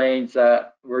explains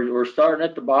that we're starting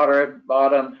at the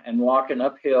bottom and walking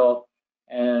uphill,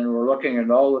 and we're looking at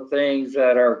all the things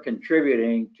that are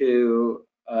contributing to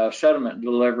sediment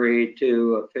delivery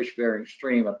to a fish-bearing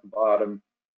stream at the bottom.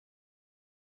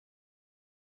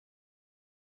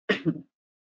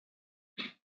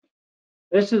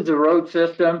 This is the road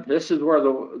system. This is where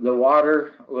the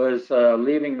water was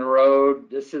leaving the road.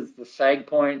 This is the sag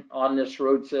point on this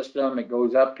road system. It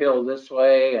goes uphill this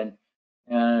way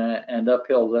and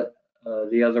uphill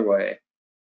the other way.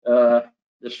 The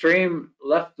stream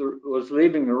was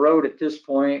leaving the road at this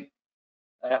point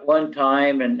at one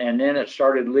time, and then it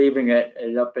started leaving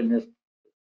it up in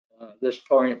this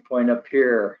point up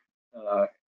here.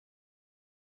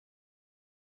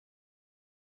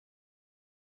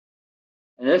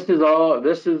 And this is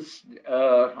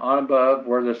on above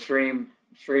where the stream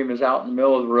is out in the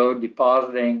middle of the road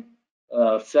depositing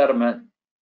sediment.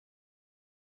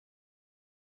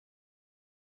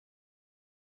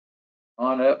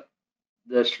 On it.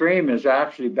 The stream is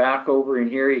actually back over in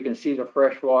here. You can see the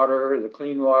fresh water, the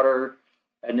clean water,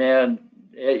 and then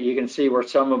you can see where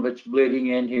some of it's bleeding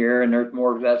in here, and there's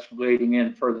more that's bleeding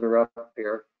in further up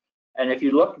here. And if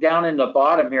you look down in the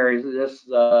bottom here, is this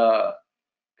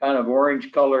kind of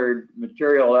orange colored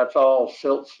material. That's all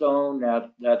siltstone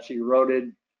that's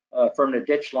eroded from the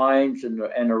ditch lines and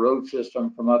the road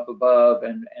system from up above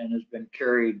and has been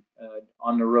carried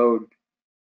on the road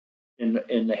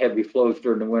in the heavy flows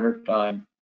during the winter time.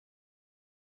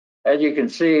 As you can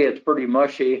see, it's pretty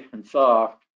mushy and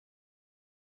soft.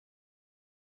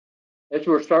 As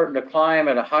we're starting to climb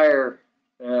at a higher,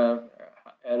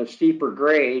 at a steeper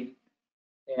grade,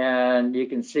 and you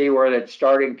can see where it's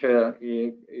starting to,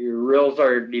 your rills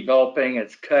are developing,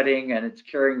 it's cutting and it's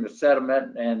carrying the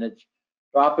sediment and it's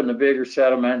dropping the bigger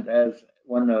sediment as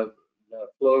when the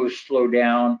flows slow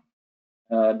down.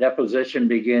 Deposition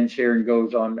begins here and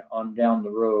goes on down the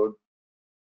road.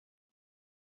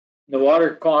 The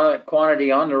water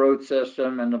quantity on the road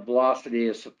system and the velocity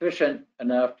is sufficient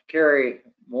enough to carry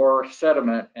more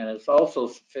sediment, and it's also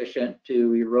sufficient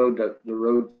to erode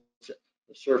the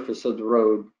surface of the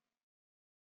road.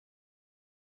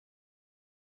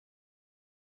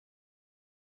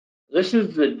 This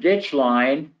is the ditch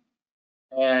line,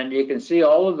 and you can see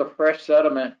all of the fresh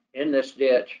sediment in this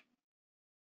ditch.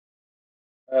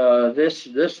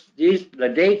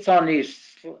 The dates on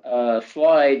these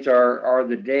slides are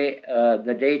the date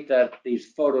that these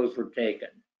photos were taken,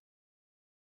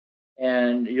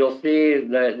 and you'll see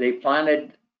that they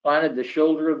planted the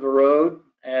shoulder of the road,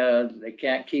 and they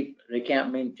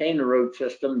can't maintain the road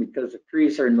system because the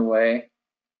trees are in the way.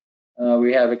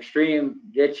 We have extreme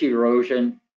ditch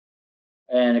erosion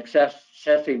and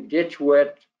excessive ditch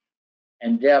width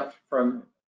and depth from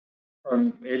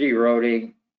it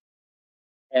eroding,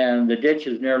 and the ditch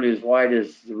is nearly as wide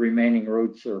as the remaining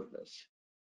road surface.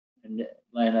 And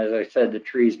as I said, the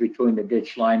trees between the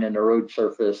ditch line and the road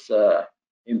surface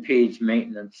impedes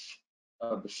maintenance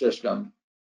of the system.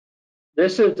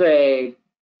 This is a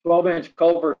 12-inch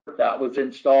culvert that was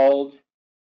installed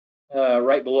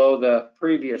right below the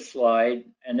previous slide,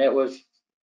 and it was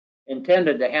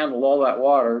intended to handle all that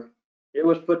water. It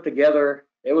was put together,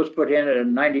 it was put in at a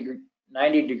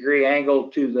 90-degree angle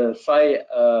to the side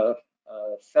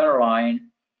center line,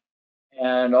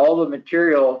 and all the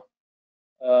material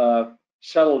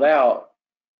settled out.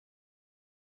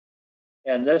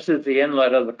 And this is the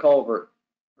inlet of the culvert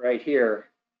right here.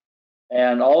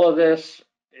 And all of this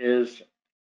is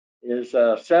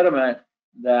sediment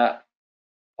that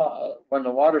when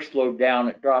the water slowed down,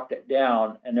 it dropped it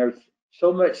down. And there's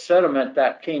so much sediment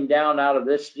that came down out of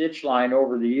this ditch line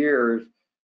over the years.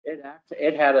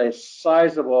 It had a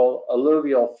sizable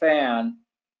alluvial fan,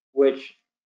 which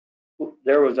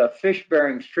there was a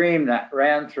fish-bearing stream that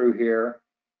ran through here,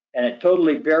 and it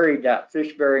totally buried that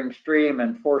fish-bearing stream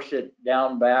and forced it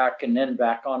down back and then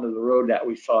back onto the road that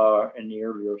we saw in the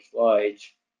earlier slides.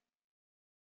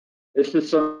 This is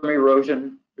some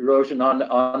erosion on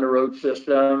the road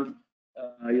system.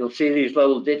 You'll see these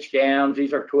little ditch dams.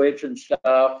 These are twigs and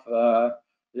stuff.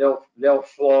 They'll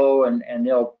flow and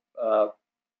they'll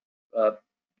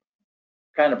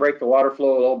kind of break the water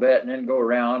flow a little bit and then go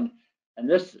around. And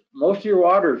most of your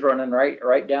water is running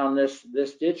right down this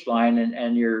ditch line,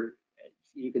 and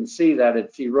you can see that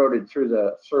it's eroded through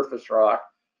the surface rock.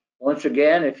 Once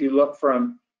again, if you look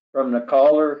from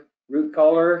the root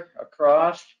collar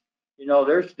across,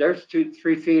 there's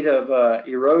 2-3 feet of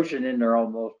erosion in there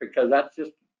almost, because that's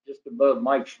just above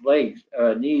Mike's legs,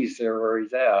 knees there where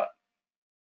he's at.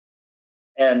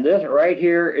 And this right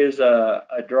here is a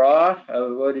draw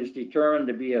of what is determined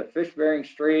to be a fish-bearing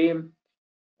stream.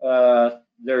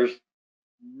 There's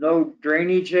no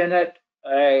drainage in it.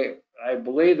 I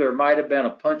believe there might have been a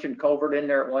puncheon culvert in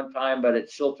there at one time, but it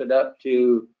silted up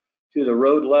to the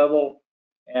road level,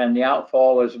 and the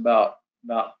outfall is about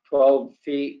 12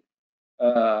 feet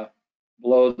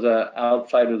below the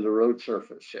outside of the road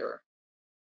surface here.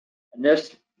 And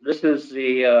this is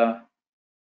the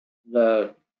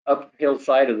the uphill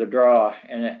side of the draw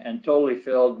and totally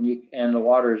filled, and the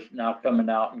water is now coming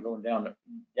out and going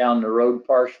down the road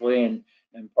partially and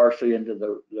partially into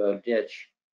the ditch.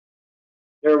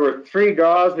 There were 3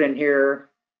 draws in here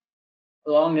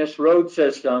along this road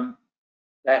system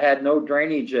that had no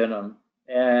drainage in them.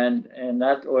 And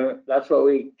that's what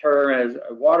we term as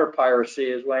water piracy,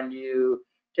 is when you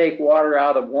take water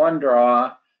out of one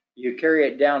draw, you carry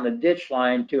it down the ditch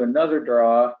line to another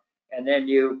draw, and then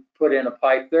you put in a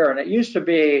pipe there. And it used to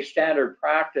be standard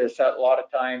practice at a lot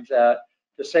of times that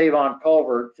to save on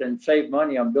culverts and save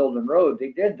money on building roads,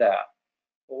 they did that.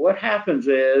 Well, what happens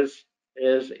is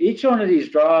each one of these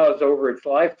draws over its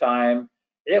lifetime,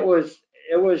 it was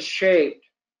shaped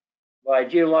by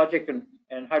geologic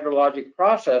and hydrologic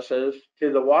processes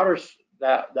to the water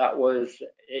that was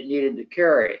it needed to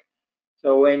carry.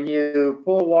 So when you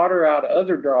pull water out of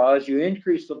other draws, you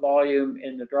increase the volume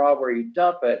in the draw where you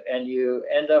dump it, and you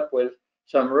end up with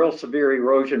some real severe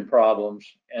erosion problems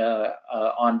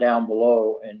on down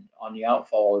below and on the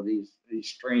outfall of these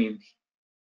streams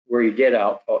where you get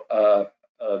out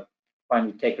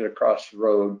finally take it across the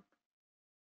road.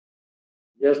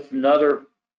 Just another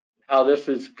how this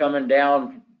is coming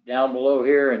down below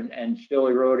here and still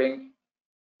eroding.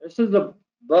 This is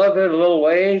above it a little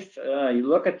ways. You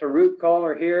look at the root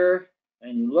collar here,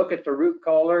 and you look at the root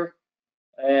collar,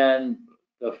 and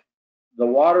the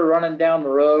water running down the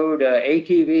road.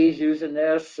 ATVs using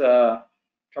this.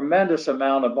 Tremendous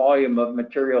amount of volume of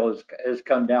material has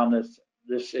come down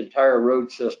this entire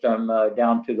road system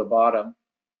down to the bottom.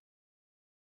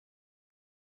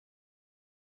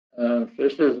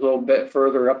 This is a little bit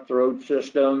further up the road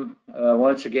system.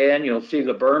 Once again, you'll see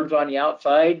the berms on the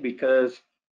outside because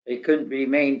they couldn't be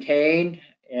maintained,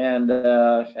 and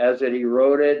as it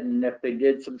eroded, and if they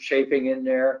did some shaping in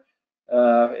there,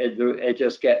 it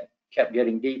just kept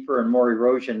getting deeper, and more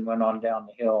erosion went on down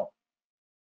the hill.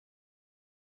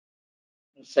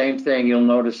 The same thing, you'll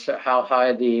notice how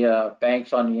high the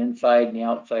banks on the inside and the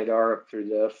outside are up through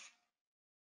this.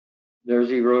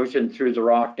 There's erosion through the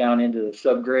rock down into the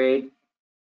subgrade.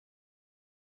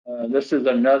 This is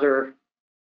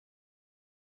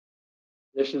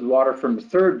water from the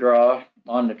 3rd draw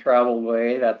on the travel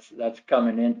way that's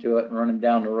coming into it and running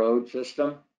down the road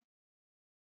system.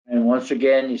 And once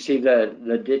again, you see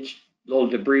the ditch, little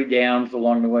debris dams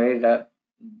along the way that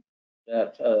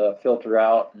filter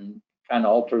out and kind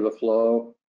of alter the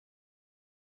flow.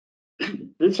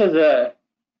 This is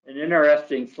an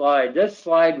interesting slide. This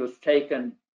slide was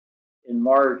taken in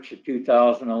March of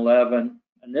 2011,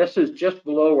 and this is just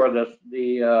below where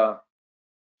the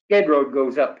skid road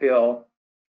goes uphill.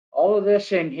 All of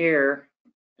this in here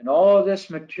and all of this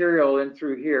material in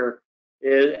through here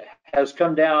has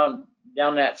come down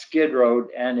that skid road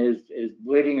and is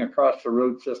bleeding across the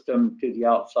road system to the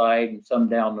outside and some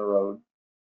down the road.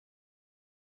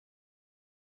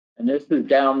 And this is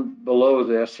down below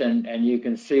this, and you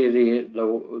can see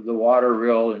the water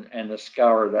rill and the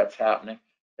scour that's happening.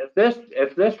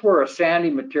 If this were a sandy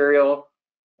material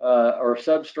or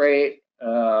substrate,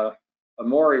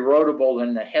 more erodible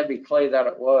than the heavy clay that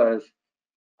it was,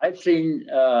 I've seen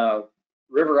roads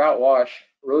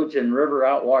in river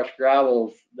outwash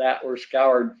gravels that were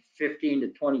scoured 15 to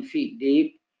 20 feet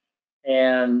deep,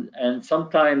 and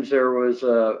sometimes there was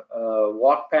a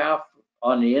walk path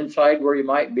on the inside where you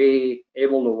might be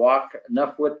able to walk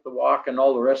enough width to walk, and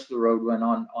all the rest of the road went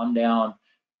on down,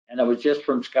 and it was just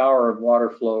from scour of water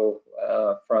flow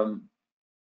from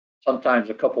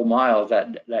sometimes a couple miles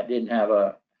that didn't have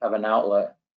an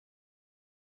outlet.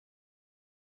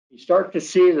 You start to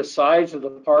see the size of the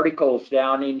particles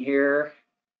down in here,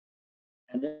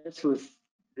 and this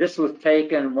was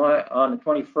taken on the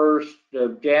 21st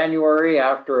of January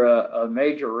after a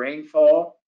major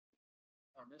rainfall.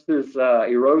 This is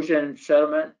erosion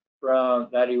sediment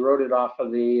that eroded off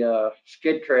of the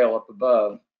skid trail up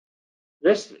above.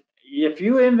 If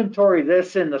you inventory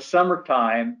this in the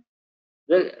summertime,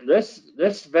 this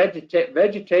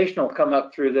vegetation will come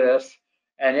up through this,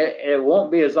 and it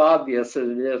won't be as obvious as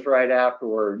it is right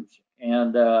afterwards.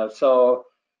 And so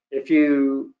if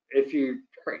you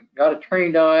got a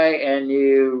trained eye and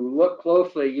you look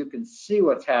closely, you can see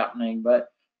what's happening. But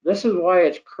this is why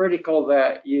it's critical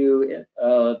that you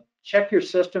check your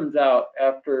systems out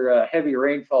after heavy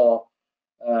rainfall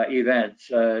events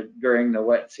during the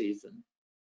wet season.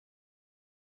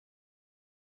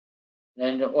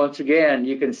 And once again,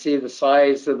 you can see the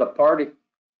size of the particle,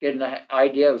 getting an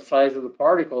idea of the size of the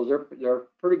particles. They're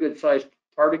pretty good sized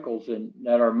particles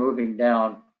that are moving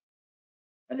down.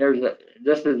 And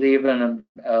this is even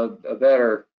a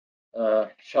better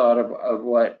shot of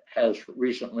what has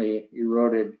recently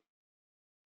eroded.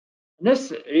 And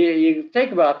this, you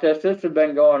think about this, this has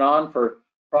been going on for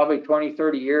probably 20,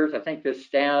 30 years. I think this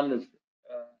stand is,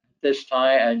 this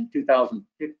time in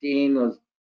 2015 was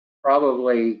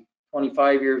probably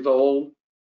 25 years old.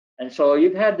 And so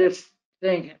you've had this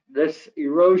thing, this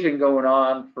erosion going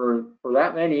on for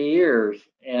that many years.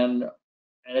 And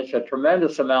it's a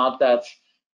tremendous amount that's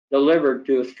delivered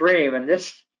to a stream. And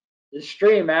this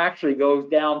stream actually goes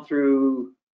down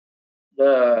through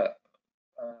the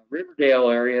Riverdale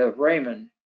area of Raymond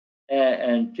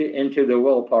into the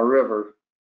Willapa River.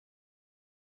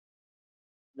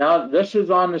 Now this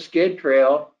is on the skid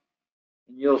trail,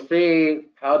 and you'll see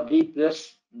how deep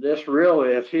this reel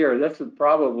is here. This is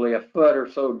probably a foot or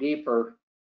so deeper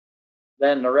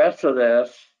than the rest of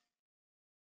this.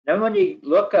 Then when you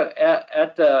look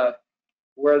at the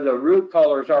where the root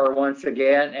collars are once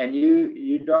again, and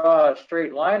you draw a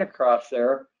straight line across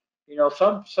there, you know,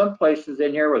 some places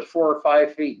in here was 4 or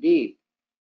 5 feet deep.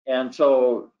 And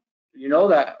so you know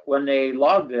that when they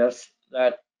logged this,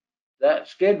 that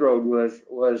skid road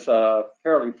was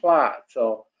fairly flat.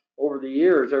 So over the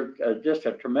years, there's just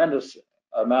a tremendous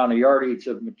amount of yardage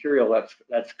of material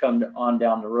that's come on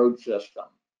down the road system.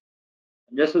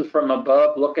 And this is from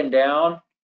above looking down.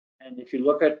 And if you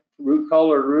look at root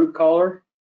collar,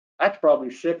 that's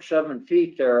probably 6, 7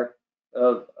 feet there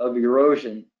of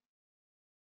erosion.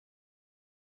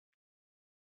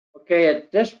 Okay,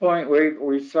 at this point,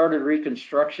 we started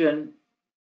reconstruction,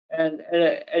 and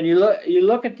you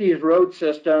look at these road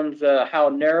systems, how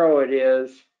narrow it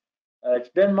is. It's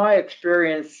been my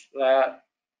experience that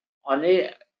on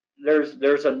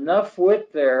there's enough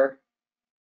width there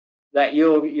that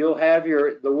you'll have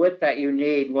the width that you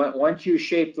need once you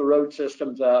shape the road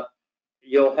systems up.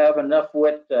 You'll have enough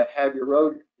width to have your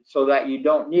road so that you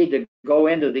don't need to go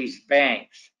into these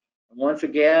banks. And once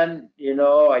again, you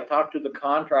know, I talked to the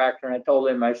contractor and I told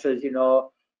him, I says, you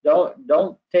know,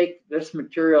 don't take this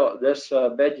material, this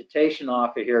vegetation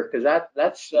off of here, because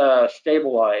that's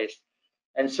stabilized.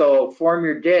 And so form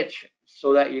your ditch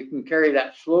so that you can carry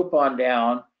that slope on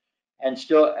down, and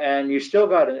you still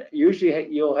got to, usually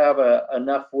you'll have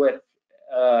enough width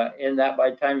in that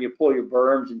by the time you pull your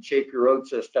berms and shape your road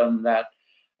system that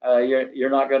you're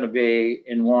not going to be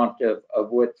in want of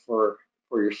width for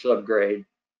your subgrade.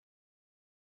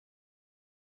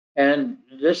 And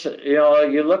this, you know,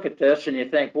 you look at this and you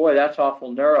think, boy, that's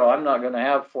awful narrow. I'm not going to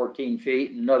have 14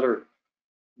 feet and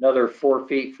another 4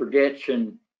 feet for ditch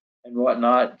and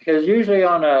whatnot. Because usually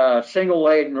on a single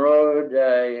laden road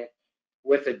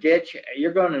with a ditch,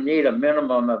 you're going to need a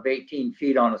minimum of 18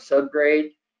 feet on a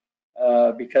subgrade.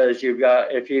 Because you've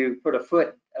got, if you put a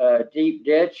foot deep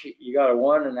ditch, you got a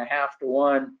 1.5 to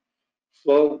 1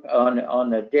 slope on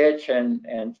the ditch,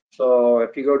 and so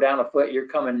if you go down a foot, you're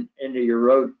coming into your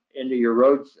roads.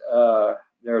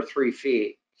 They're 3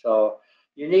 feet, so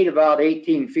you need about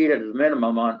 18 feet at the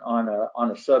minimum on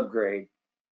a subgrade.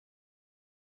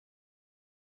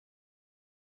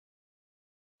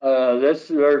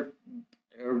 They're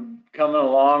coming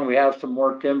along. We have some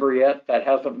more timber yet that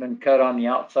hasn't been cut on the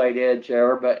outside edge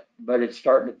there, but it's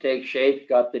starting to take shape.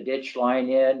 Got the ditch line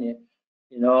in.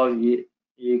 You know,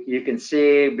 you can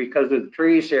see because of the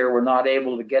trees here, we're not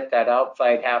able to get that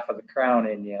outside half of the crown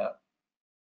in yet.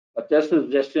 But this is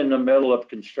just in the middle of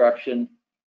construction.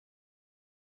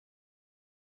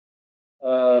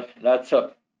 That's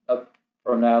up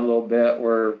from that a little bit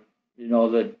where, you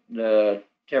know, the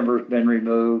timber's been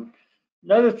removed.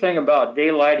 Another thing about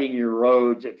daylighting your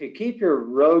roads, if you keep your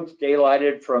roads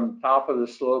daylighted from top of the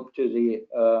slope to you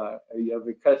have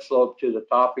a cut slope to the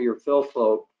top of your fill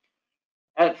slope,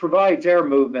 that provides air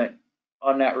movement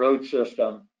on that road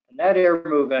system. And that air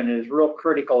movement is real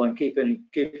critical in keeping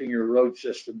your road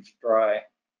systems dry.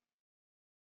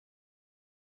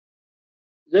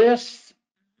 This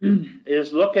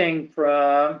is looking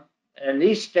from, and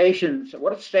these stations,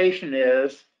 what a station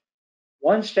is,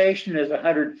 one station is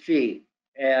 100 feet.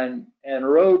 And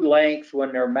road lengths,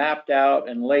 when they're mapped out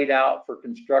and laid out for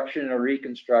construction or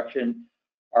reconstruction,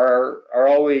 are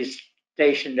always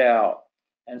stationed out.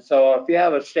 And so if you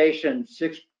have a station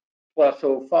 6 plus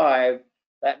 05,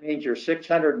 that means you're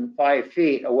 605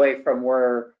 feet away from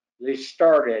where they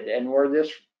started. And where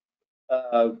this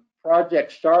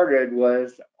project started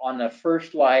was on the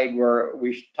first slide where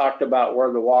we talked about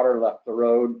where the water left the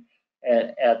road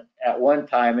at one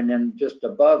time, and then just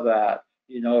above that,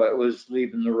 you know, it was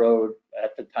leaving the road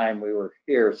at the time we were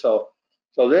here. So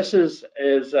this is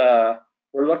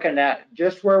we're looking at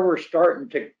just where we're starting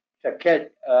to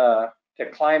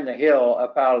climb the hill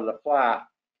up out of the flat.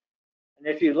 And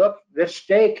if you look, this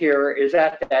stake here is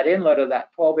at that inlet of that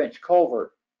 12-inch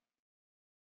culvert.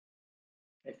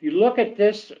 If you look at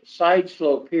this side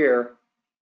slope here,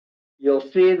 you'll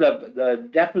see the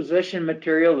deposition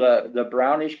material, the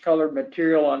brownish colored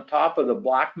material on top of the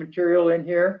black material in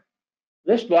here.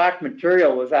 This black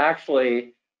material was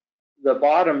actually the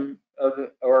bottom of,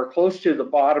 or close to the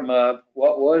bottom of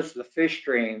what was the fish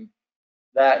stream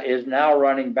that is now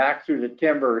running back through the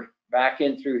timber, back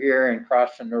in through here and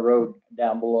crossing the road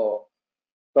down below.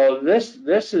 So this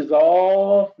is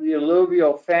all the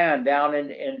alluvial fan down in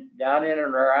and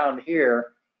around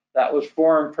here that was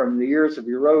formed from the years of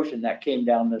erosion that came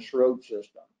down this road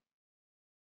system.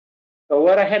 So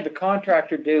what I had the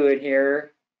contractor do in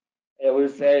here, it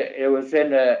was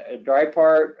in a dry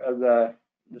part of the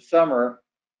summer.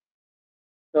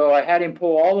 So I had him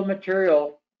pull all the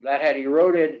material that had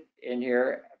eroded in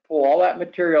here, pull all that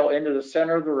material into the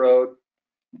center of the road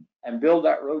and build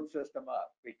that road system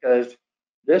up, because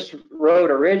this road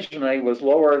originally was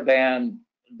lower than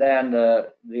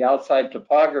the outside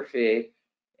topography,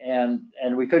 and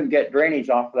we couldn't get drainage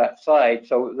off of that side.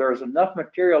 So there was enough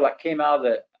material that came out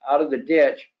of the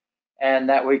ditch, and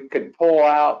that we could pull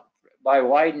out by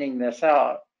widening this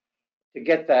out to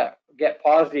get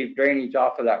positive drainage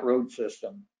off of that road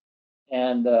system.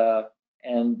 And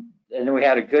then we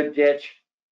had a good ditch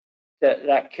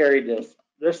that carried this.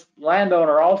 This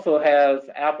landowner also has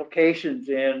applications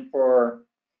in for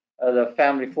the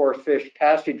Family Forest Fish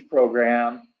Passage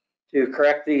Program to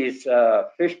correct these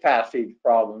fish passage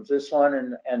problems. This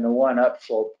one and the one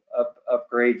upslope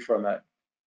upgrade from it.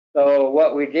 So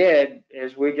what we did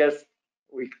is we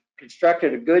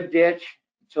constructed a good ditch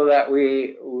so that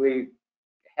we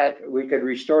could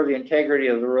restore the integrity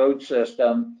of the road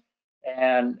system,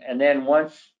 and then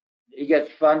once he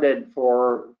gets funded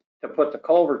to put the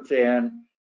culverts in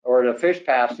or the fish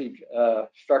passage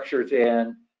structures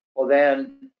in, well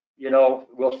then,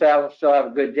 we'll still have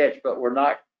a good ditch, but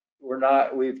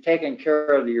we've taken care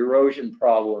of the erosion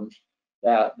problems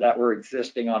that were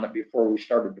existing on it before we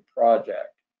started the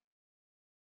project.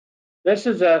 This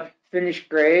is a finished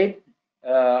grade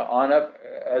on up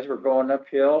as we're going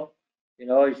uphill.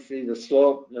 You see the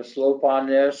slope on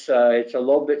this. It's a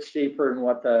little bit steeper than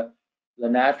what the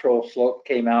natural slope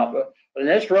came out. But when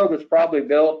this road was probably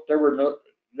built, there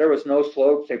was no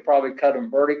slopes. They probably cut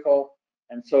them vertical,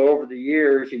 and so over the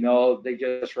years, they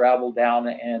just raveled down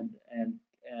and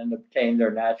obtained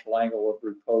their natural angle of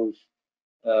repose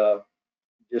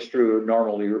just through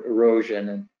normal erosion.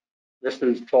 And this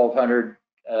is 1,200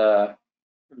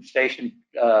 from station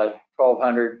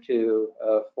 1,200 to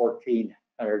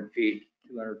 1,400 feet,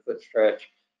 200-foot stretch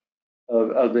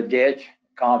of the ditch,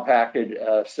 compacted,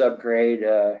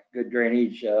 subgrade, good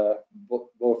drainage,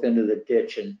 both into the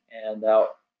ditch and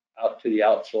out to the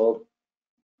outslope.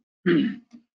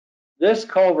 This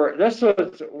culvert, this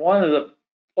was one of the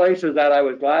places that I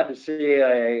was glad to see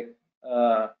a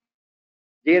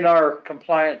DNR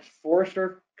compliance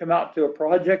forester come out to a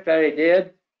project that he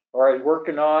did, or I was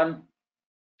working on,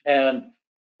 and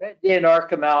DNR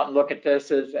come out and look at this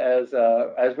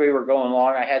as we were going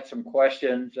along. I had some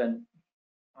questions and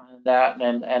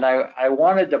I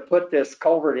wanted to put this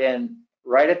culvert in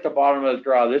right at the bottom of the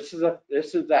draw. This is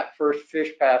that first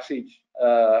fish passage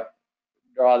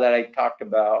draw that I talked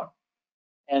about,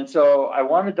 and so I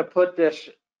wanted to put this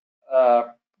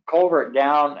culvert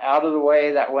down out of the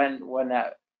way, that when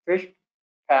that fish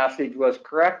passage was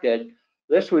corrected,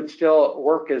 this would still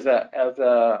work as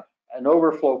an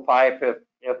overflow pipe,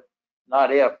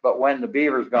 but when the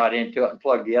beavers got into it and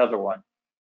plugged the other one.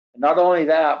 And not only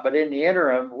that, but in the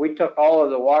interim, we took all of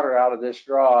the water out of this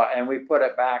draw and we put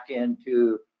it back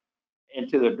into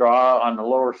the draw on the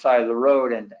lower side of the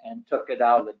road and took it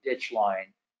out of the ditch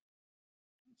line.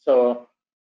 So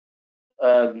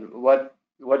what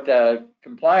the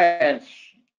compliance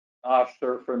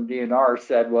officer from DNR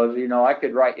said was, I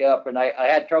could write you up, and I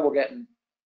had trouble getting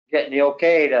the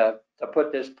okay to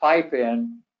put this pipe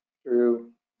in through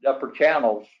the upper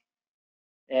channels.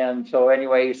 And so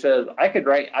anyway, he says, I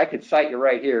could site you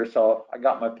right here. So I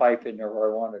got my pipe in there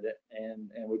where I wanted it, and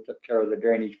we took care of the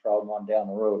drainage problem on down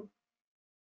the road.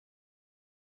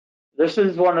 This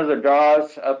is one of the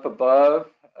draws up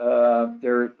above.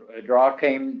 There's a draw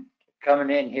coming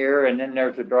in here, and then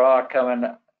there's a draw coming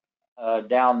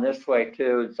down this way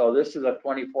too. And so this is a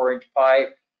 24-inch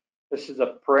pipe. This is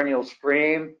a perennial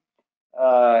stream.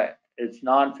 It's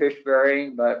non-fish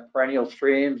bearing, but perennial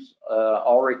streams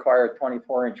all require a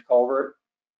 24-inch culvert.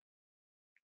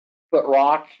 Put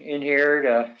rock in here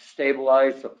to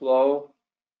stabilize the flow,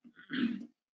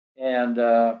 and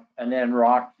then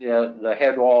rock the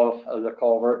head wall of the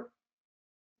culvert.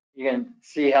 You can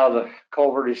see how the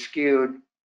culvert is skewed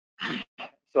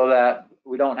so that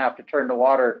we don't have to turn the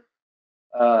water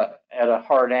at a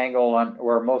hard angle on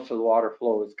where most of the water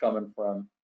flow is coming from.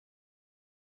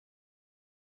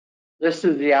 This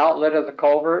is the outlet of the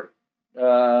culvert.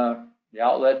 The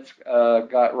outlet's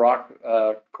got rock,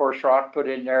 coarse rock put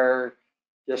in there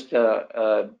just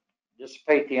to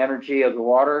dissipate the energy of the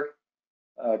water.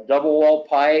 Double wall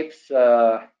pipes,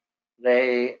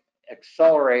 they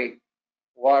accelerate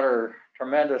water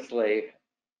tremendously,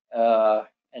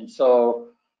 and so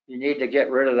you need to get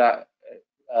rid of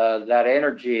that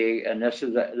energy, and this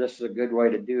is a good way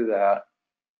to do that.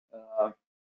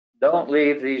 Don't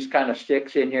leave these kind of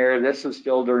sticks in here. This is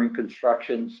still during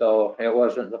construction, so it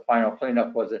wasn't, the final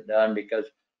cleanup wasn't done, because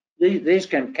these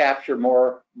can capture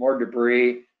more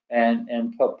debris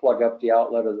and plug up the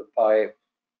outlet of the pipe.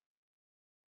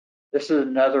 This is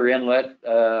another inlet.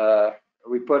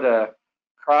 We put a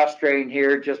cross drain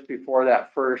here just before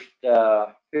that first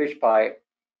fish pipe,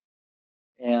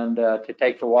 and to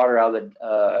take the water out of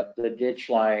the ditch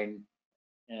line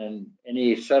and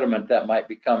any sediment that might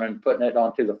be coming, putting it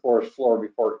onto the forest floor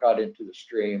before it got into the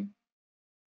stream.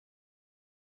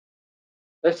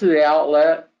 This is the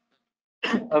outlet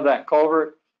of that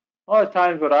culvert. A lot of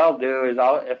times what I'll do is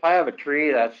if I have a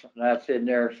tree that's in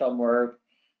there somewhere,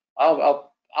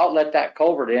 I'll outlet that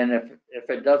culvert in if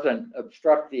it doesn't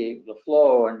obstruct the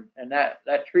flow, and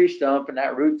that tree stump and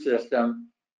that root system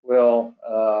will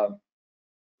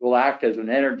act as an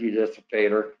energy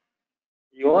dissipator.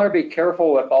 You want to be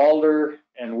careful with alder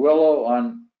and willow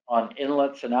on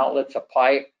inlets and outlets of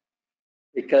pipe,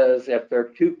 because if they're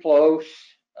too close,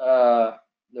 the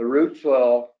roots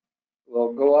will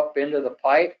go up into the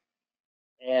pipe,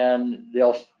 and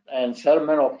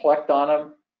sediment will collect on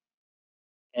them,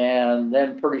 and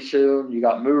then pretty soon you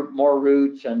got more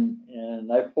roots. And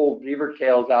I pulled beaver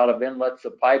tails out of inlets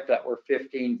of pipe that were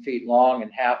 15 feet long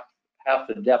and half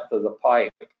the depth of the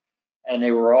pipe, and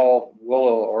they were all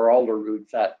willow or alder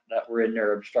roots that were in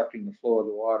there obstructing the flow of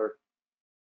the water.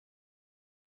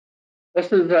 This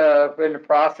is in the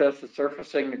process of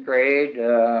surfacing the grade.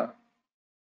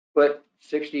 Put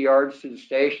 60 yards to the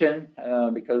station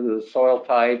because of the soil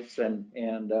types and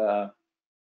the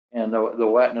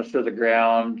wetness of the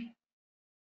ground.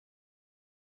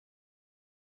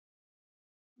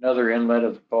 Another inlet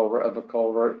of a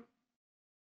culvert.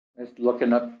 It's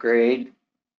looking up grade.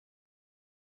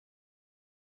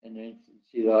 And then you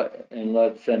see the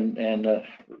inlets and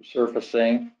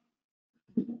surfacing.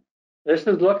 This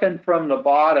is looking from the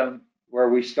bottom where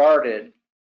we started,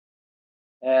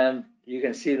 and you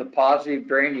can see the positive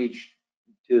drainage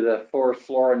to the forest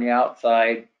floor on the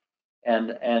outside, and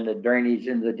the drainage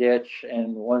in the ditch,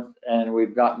 and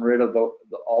we've gotten rid of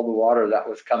all the water that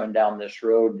was coming down this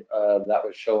road that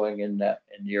was showing in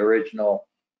the original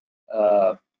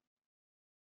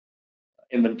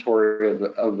inventory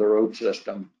of the road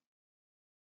system.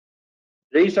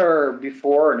 These are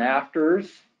before and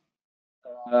afters.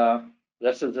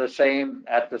 This is the same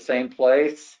at the same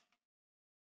place.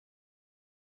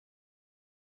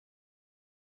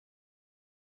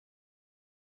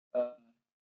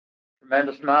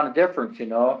 Tremendous amount of difference, you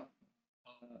know.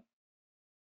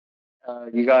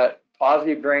 You got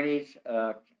positive drainage.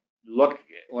 Look,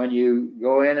 when you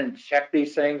go in and check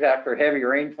these things after heavy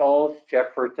rainfalls,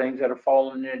 check for things that have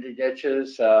fallen into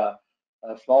ditches,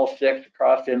 small sticks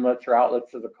across inlets or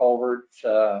outlets of the culverts.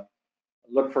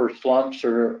 Look for slumps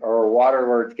or water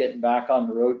where it's getting back on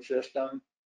the road system.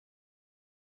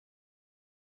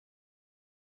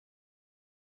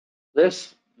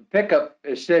 This pickup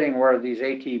is sitting where this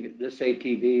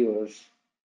ATV was.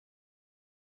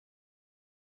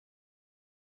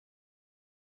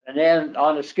 And then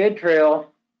on the skid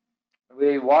trail,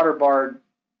 we water barred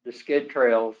the skid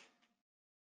trails.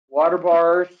 Water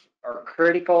bars are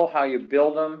critical how you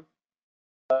build them.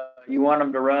 You want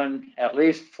them to run at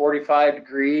least 45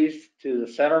 degrees to the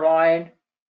center line.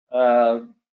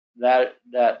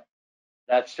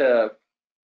 That's to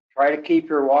try to keep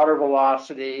your water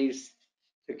velocities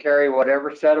to carry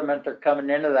whatever sediment are coming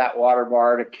into that water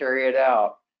bar to carry it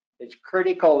out. It's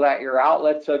critical that your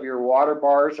outlets of your water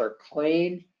bars are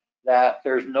clean, that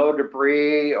there's no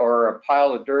debris or a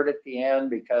pile of dirt at the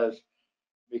end, because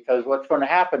what's going to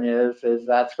happen is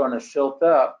that's going to silt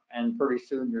up, and pretty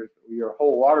soon your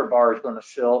whole water bar is going to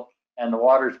silt, and the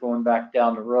water's going back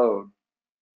down the road.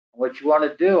 What you want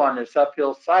to do on this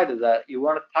uphill side of that, you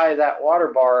want to tie that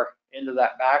water bar into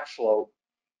that back slope,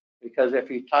 because if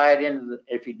you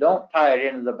don't tie it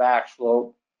into the back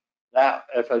slope, that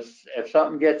if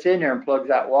something gets in there and plugs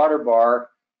that water bar,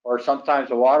 or sometimes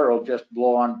the water will just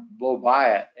blow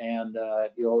by it, and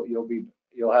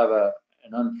you'll have an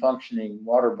unfunctioning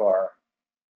water bar.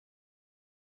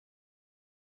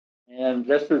 And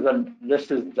this is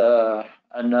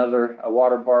another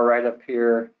water bar right up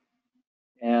here.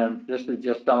 And this is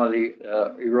just some of the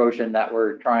erosion that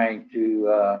we're trying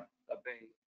to abate.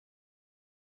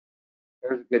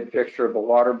 There's a good picture of a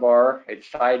water bar. It's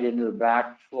tied into the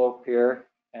back slope here,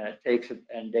 and it takes it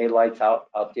and daylight's out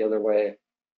the other way.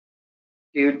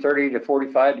 Skewed 30 to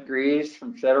 45 degrees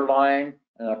from center line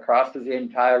and crosses the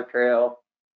entire trail,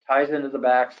 ties into the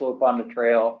back slope on the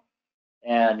trail,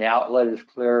 and the outlet is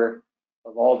clear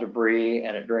of all debris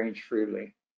and it drains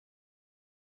freely.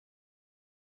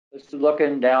 This is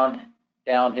looking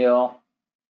downhill.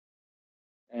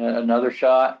 And another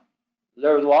shot.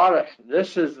 There's a lot of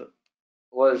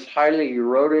was highly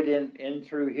eroded in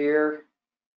through here,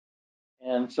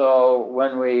 and so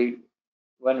when we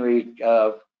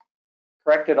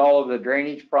corrected all of the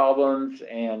drainage problems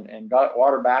and got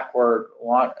water back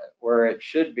where it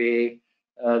should be,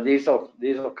 these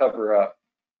will cover up.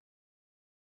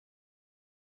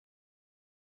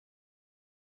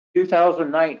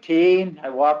 2019, I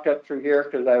walked up through here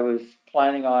because I was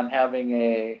planning on having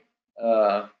a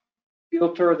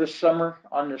field tour this summer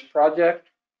on this project.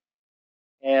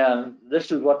 And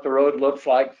this is what the road looks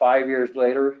like 5 years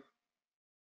later.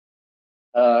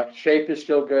 Shape is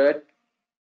still good.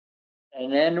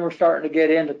 And then we're starting to get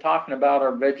into talking about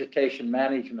our vegetation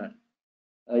management.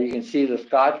 You can see the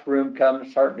Scotch broom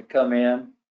starting to come in.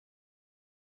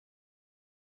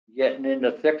 Getting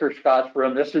into thicker Scotch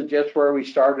broom. This is just where we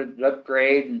started to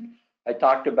upgrade, and I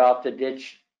talked about the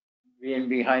ditch being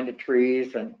behind the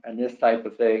trees and this type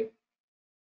of thing.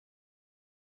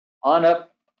 On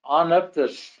up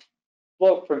the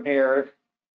slope from here,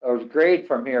 or the grade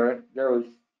from here, there was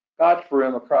Scotch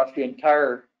broom across the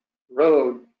entire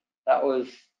road that was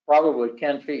probably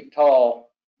 10 feet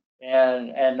tall, and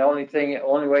the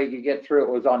only way you could get through it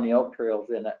was on the elk trails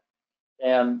in it.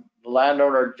 And the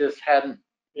landowner just hadn't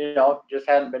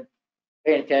been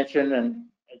paying attention, and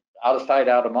out of sight,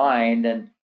 out of mind. And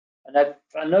that's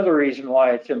another reason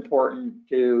why it's important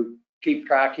to keep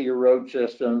track of your road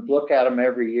systems, look at them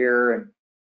every year, and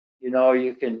you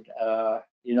can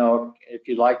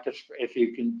if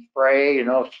you can spray,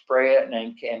 spray it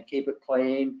and keep it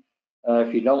clean.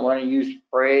 If you don't want to use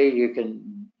spray, you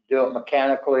can do it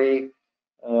mechanically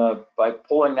by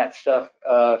pulling that stuff,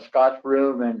 Scotch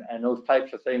broom and those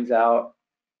types of things out.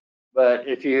 But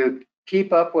if you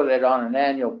keep up with it on an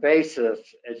annual basis,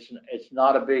 it's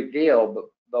not a big deal.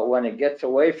 But when it gets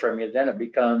away from you, then it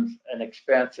becomes an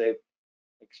expensive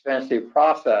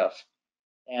process.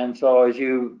 And so as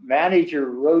you manage your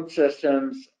road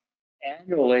systems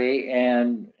annually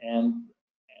and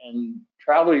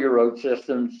travel your road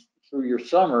systems through your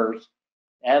summers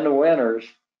and the winters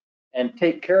and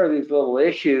take care of these little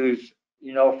issues,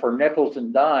 for nickels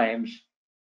and dimes,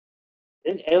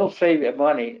 it'll save you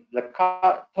money. The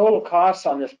total cost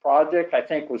on this project, I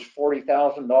think, was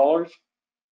 $40,000,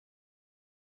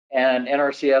 and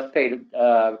NRCS paid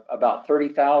about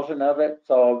 $30,000 of it.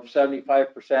 So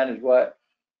 75% is what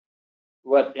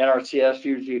NRCS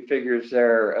usually figures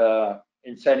their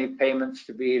incentive payments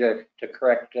to be to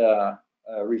correct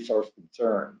resource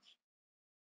concerns.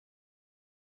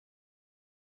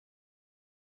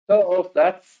 So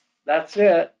that's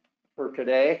it for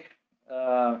today.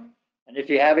 And if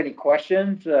you have any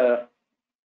questions,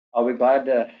 I'll be glad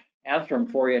to answer them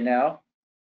for you now.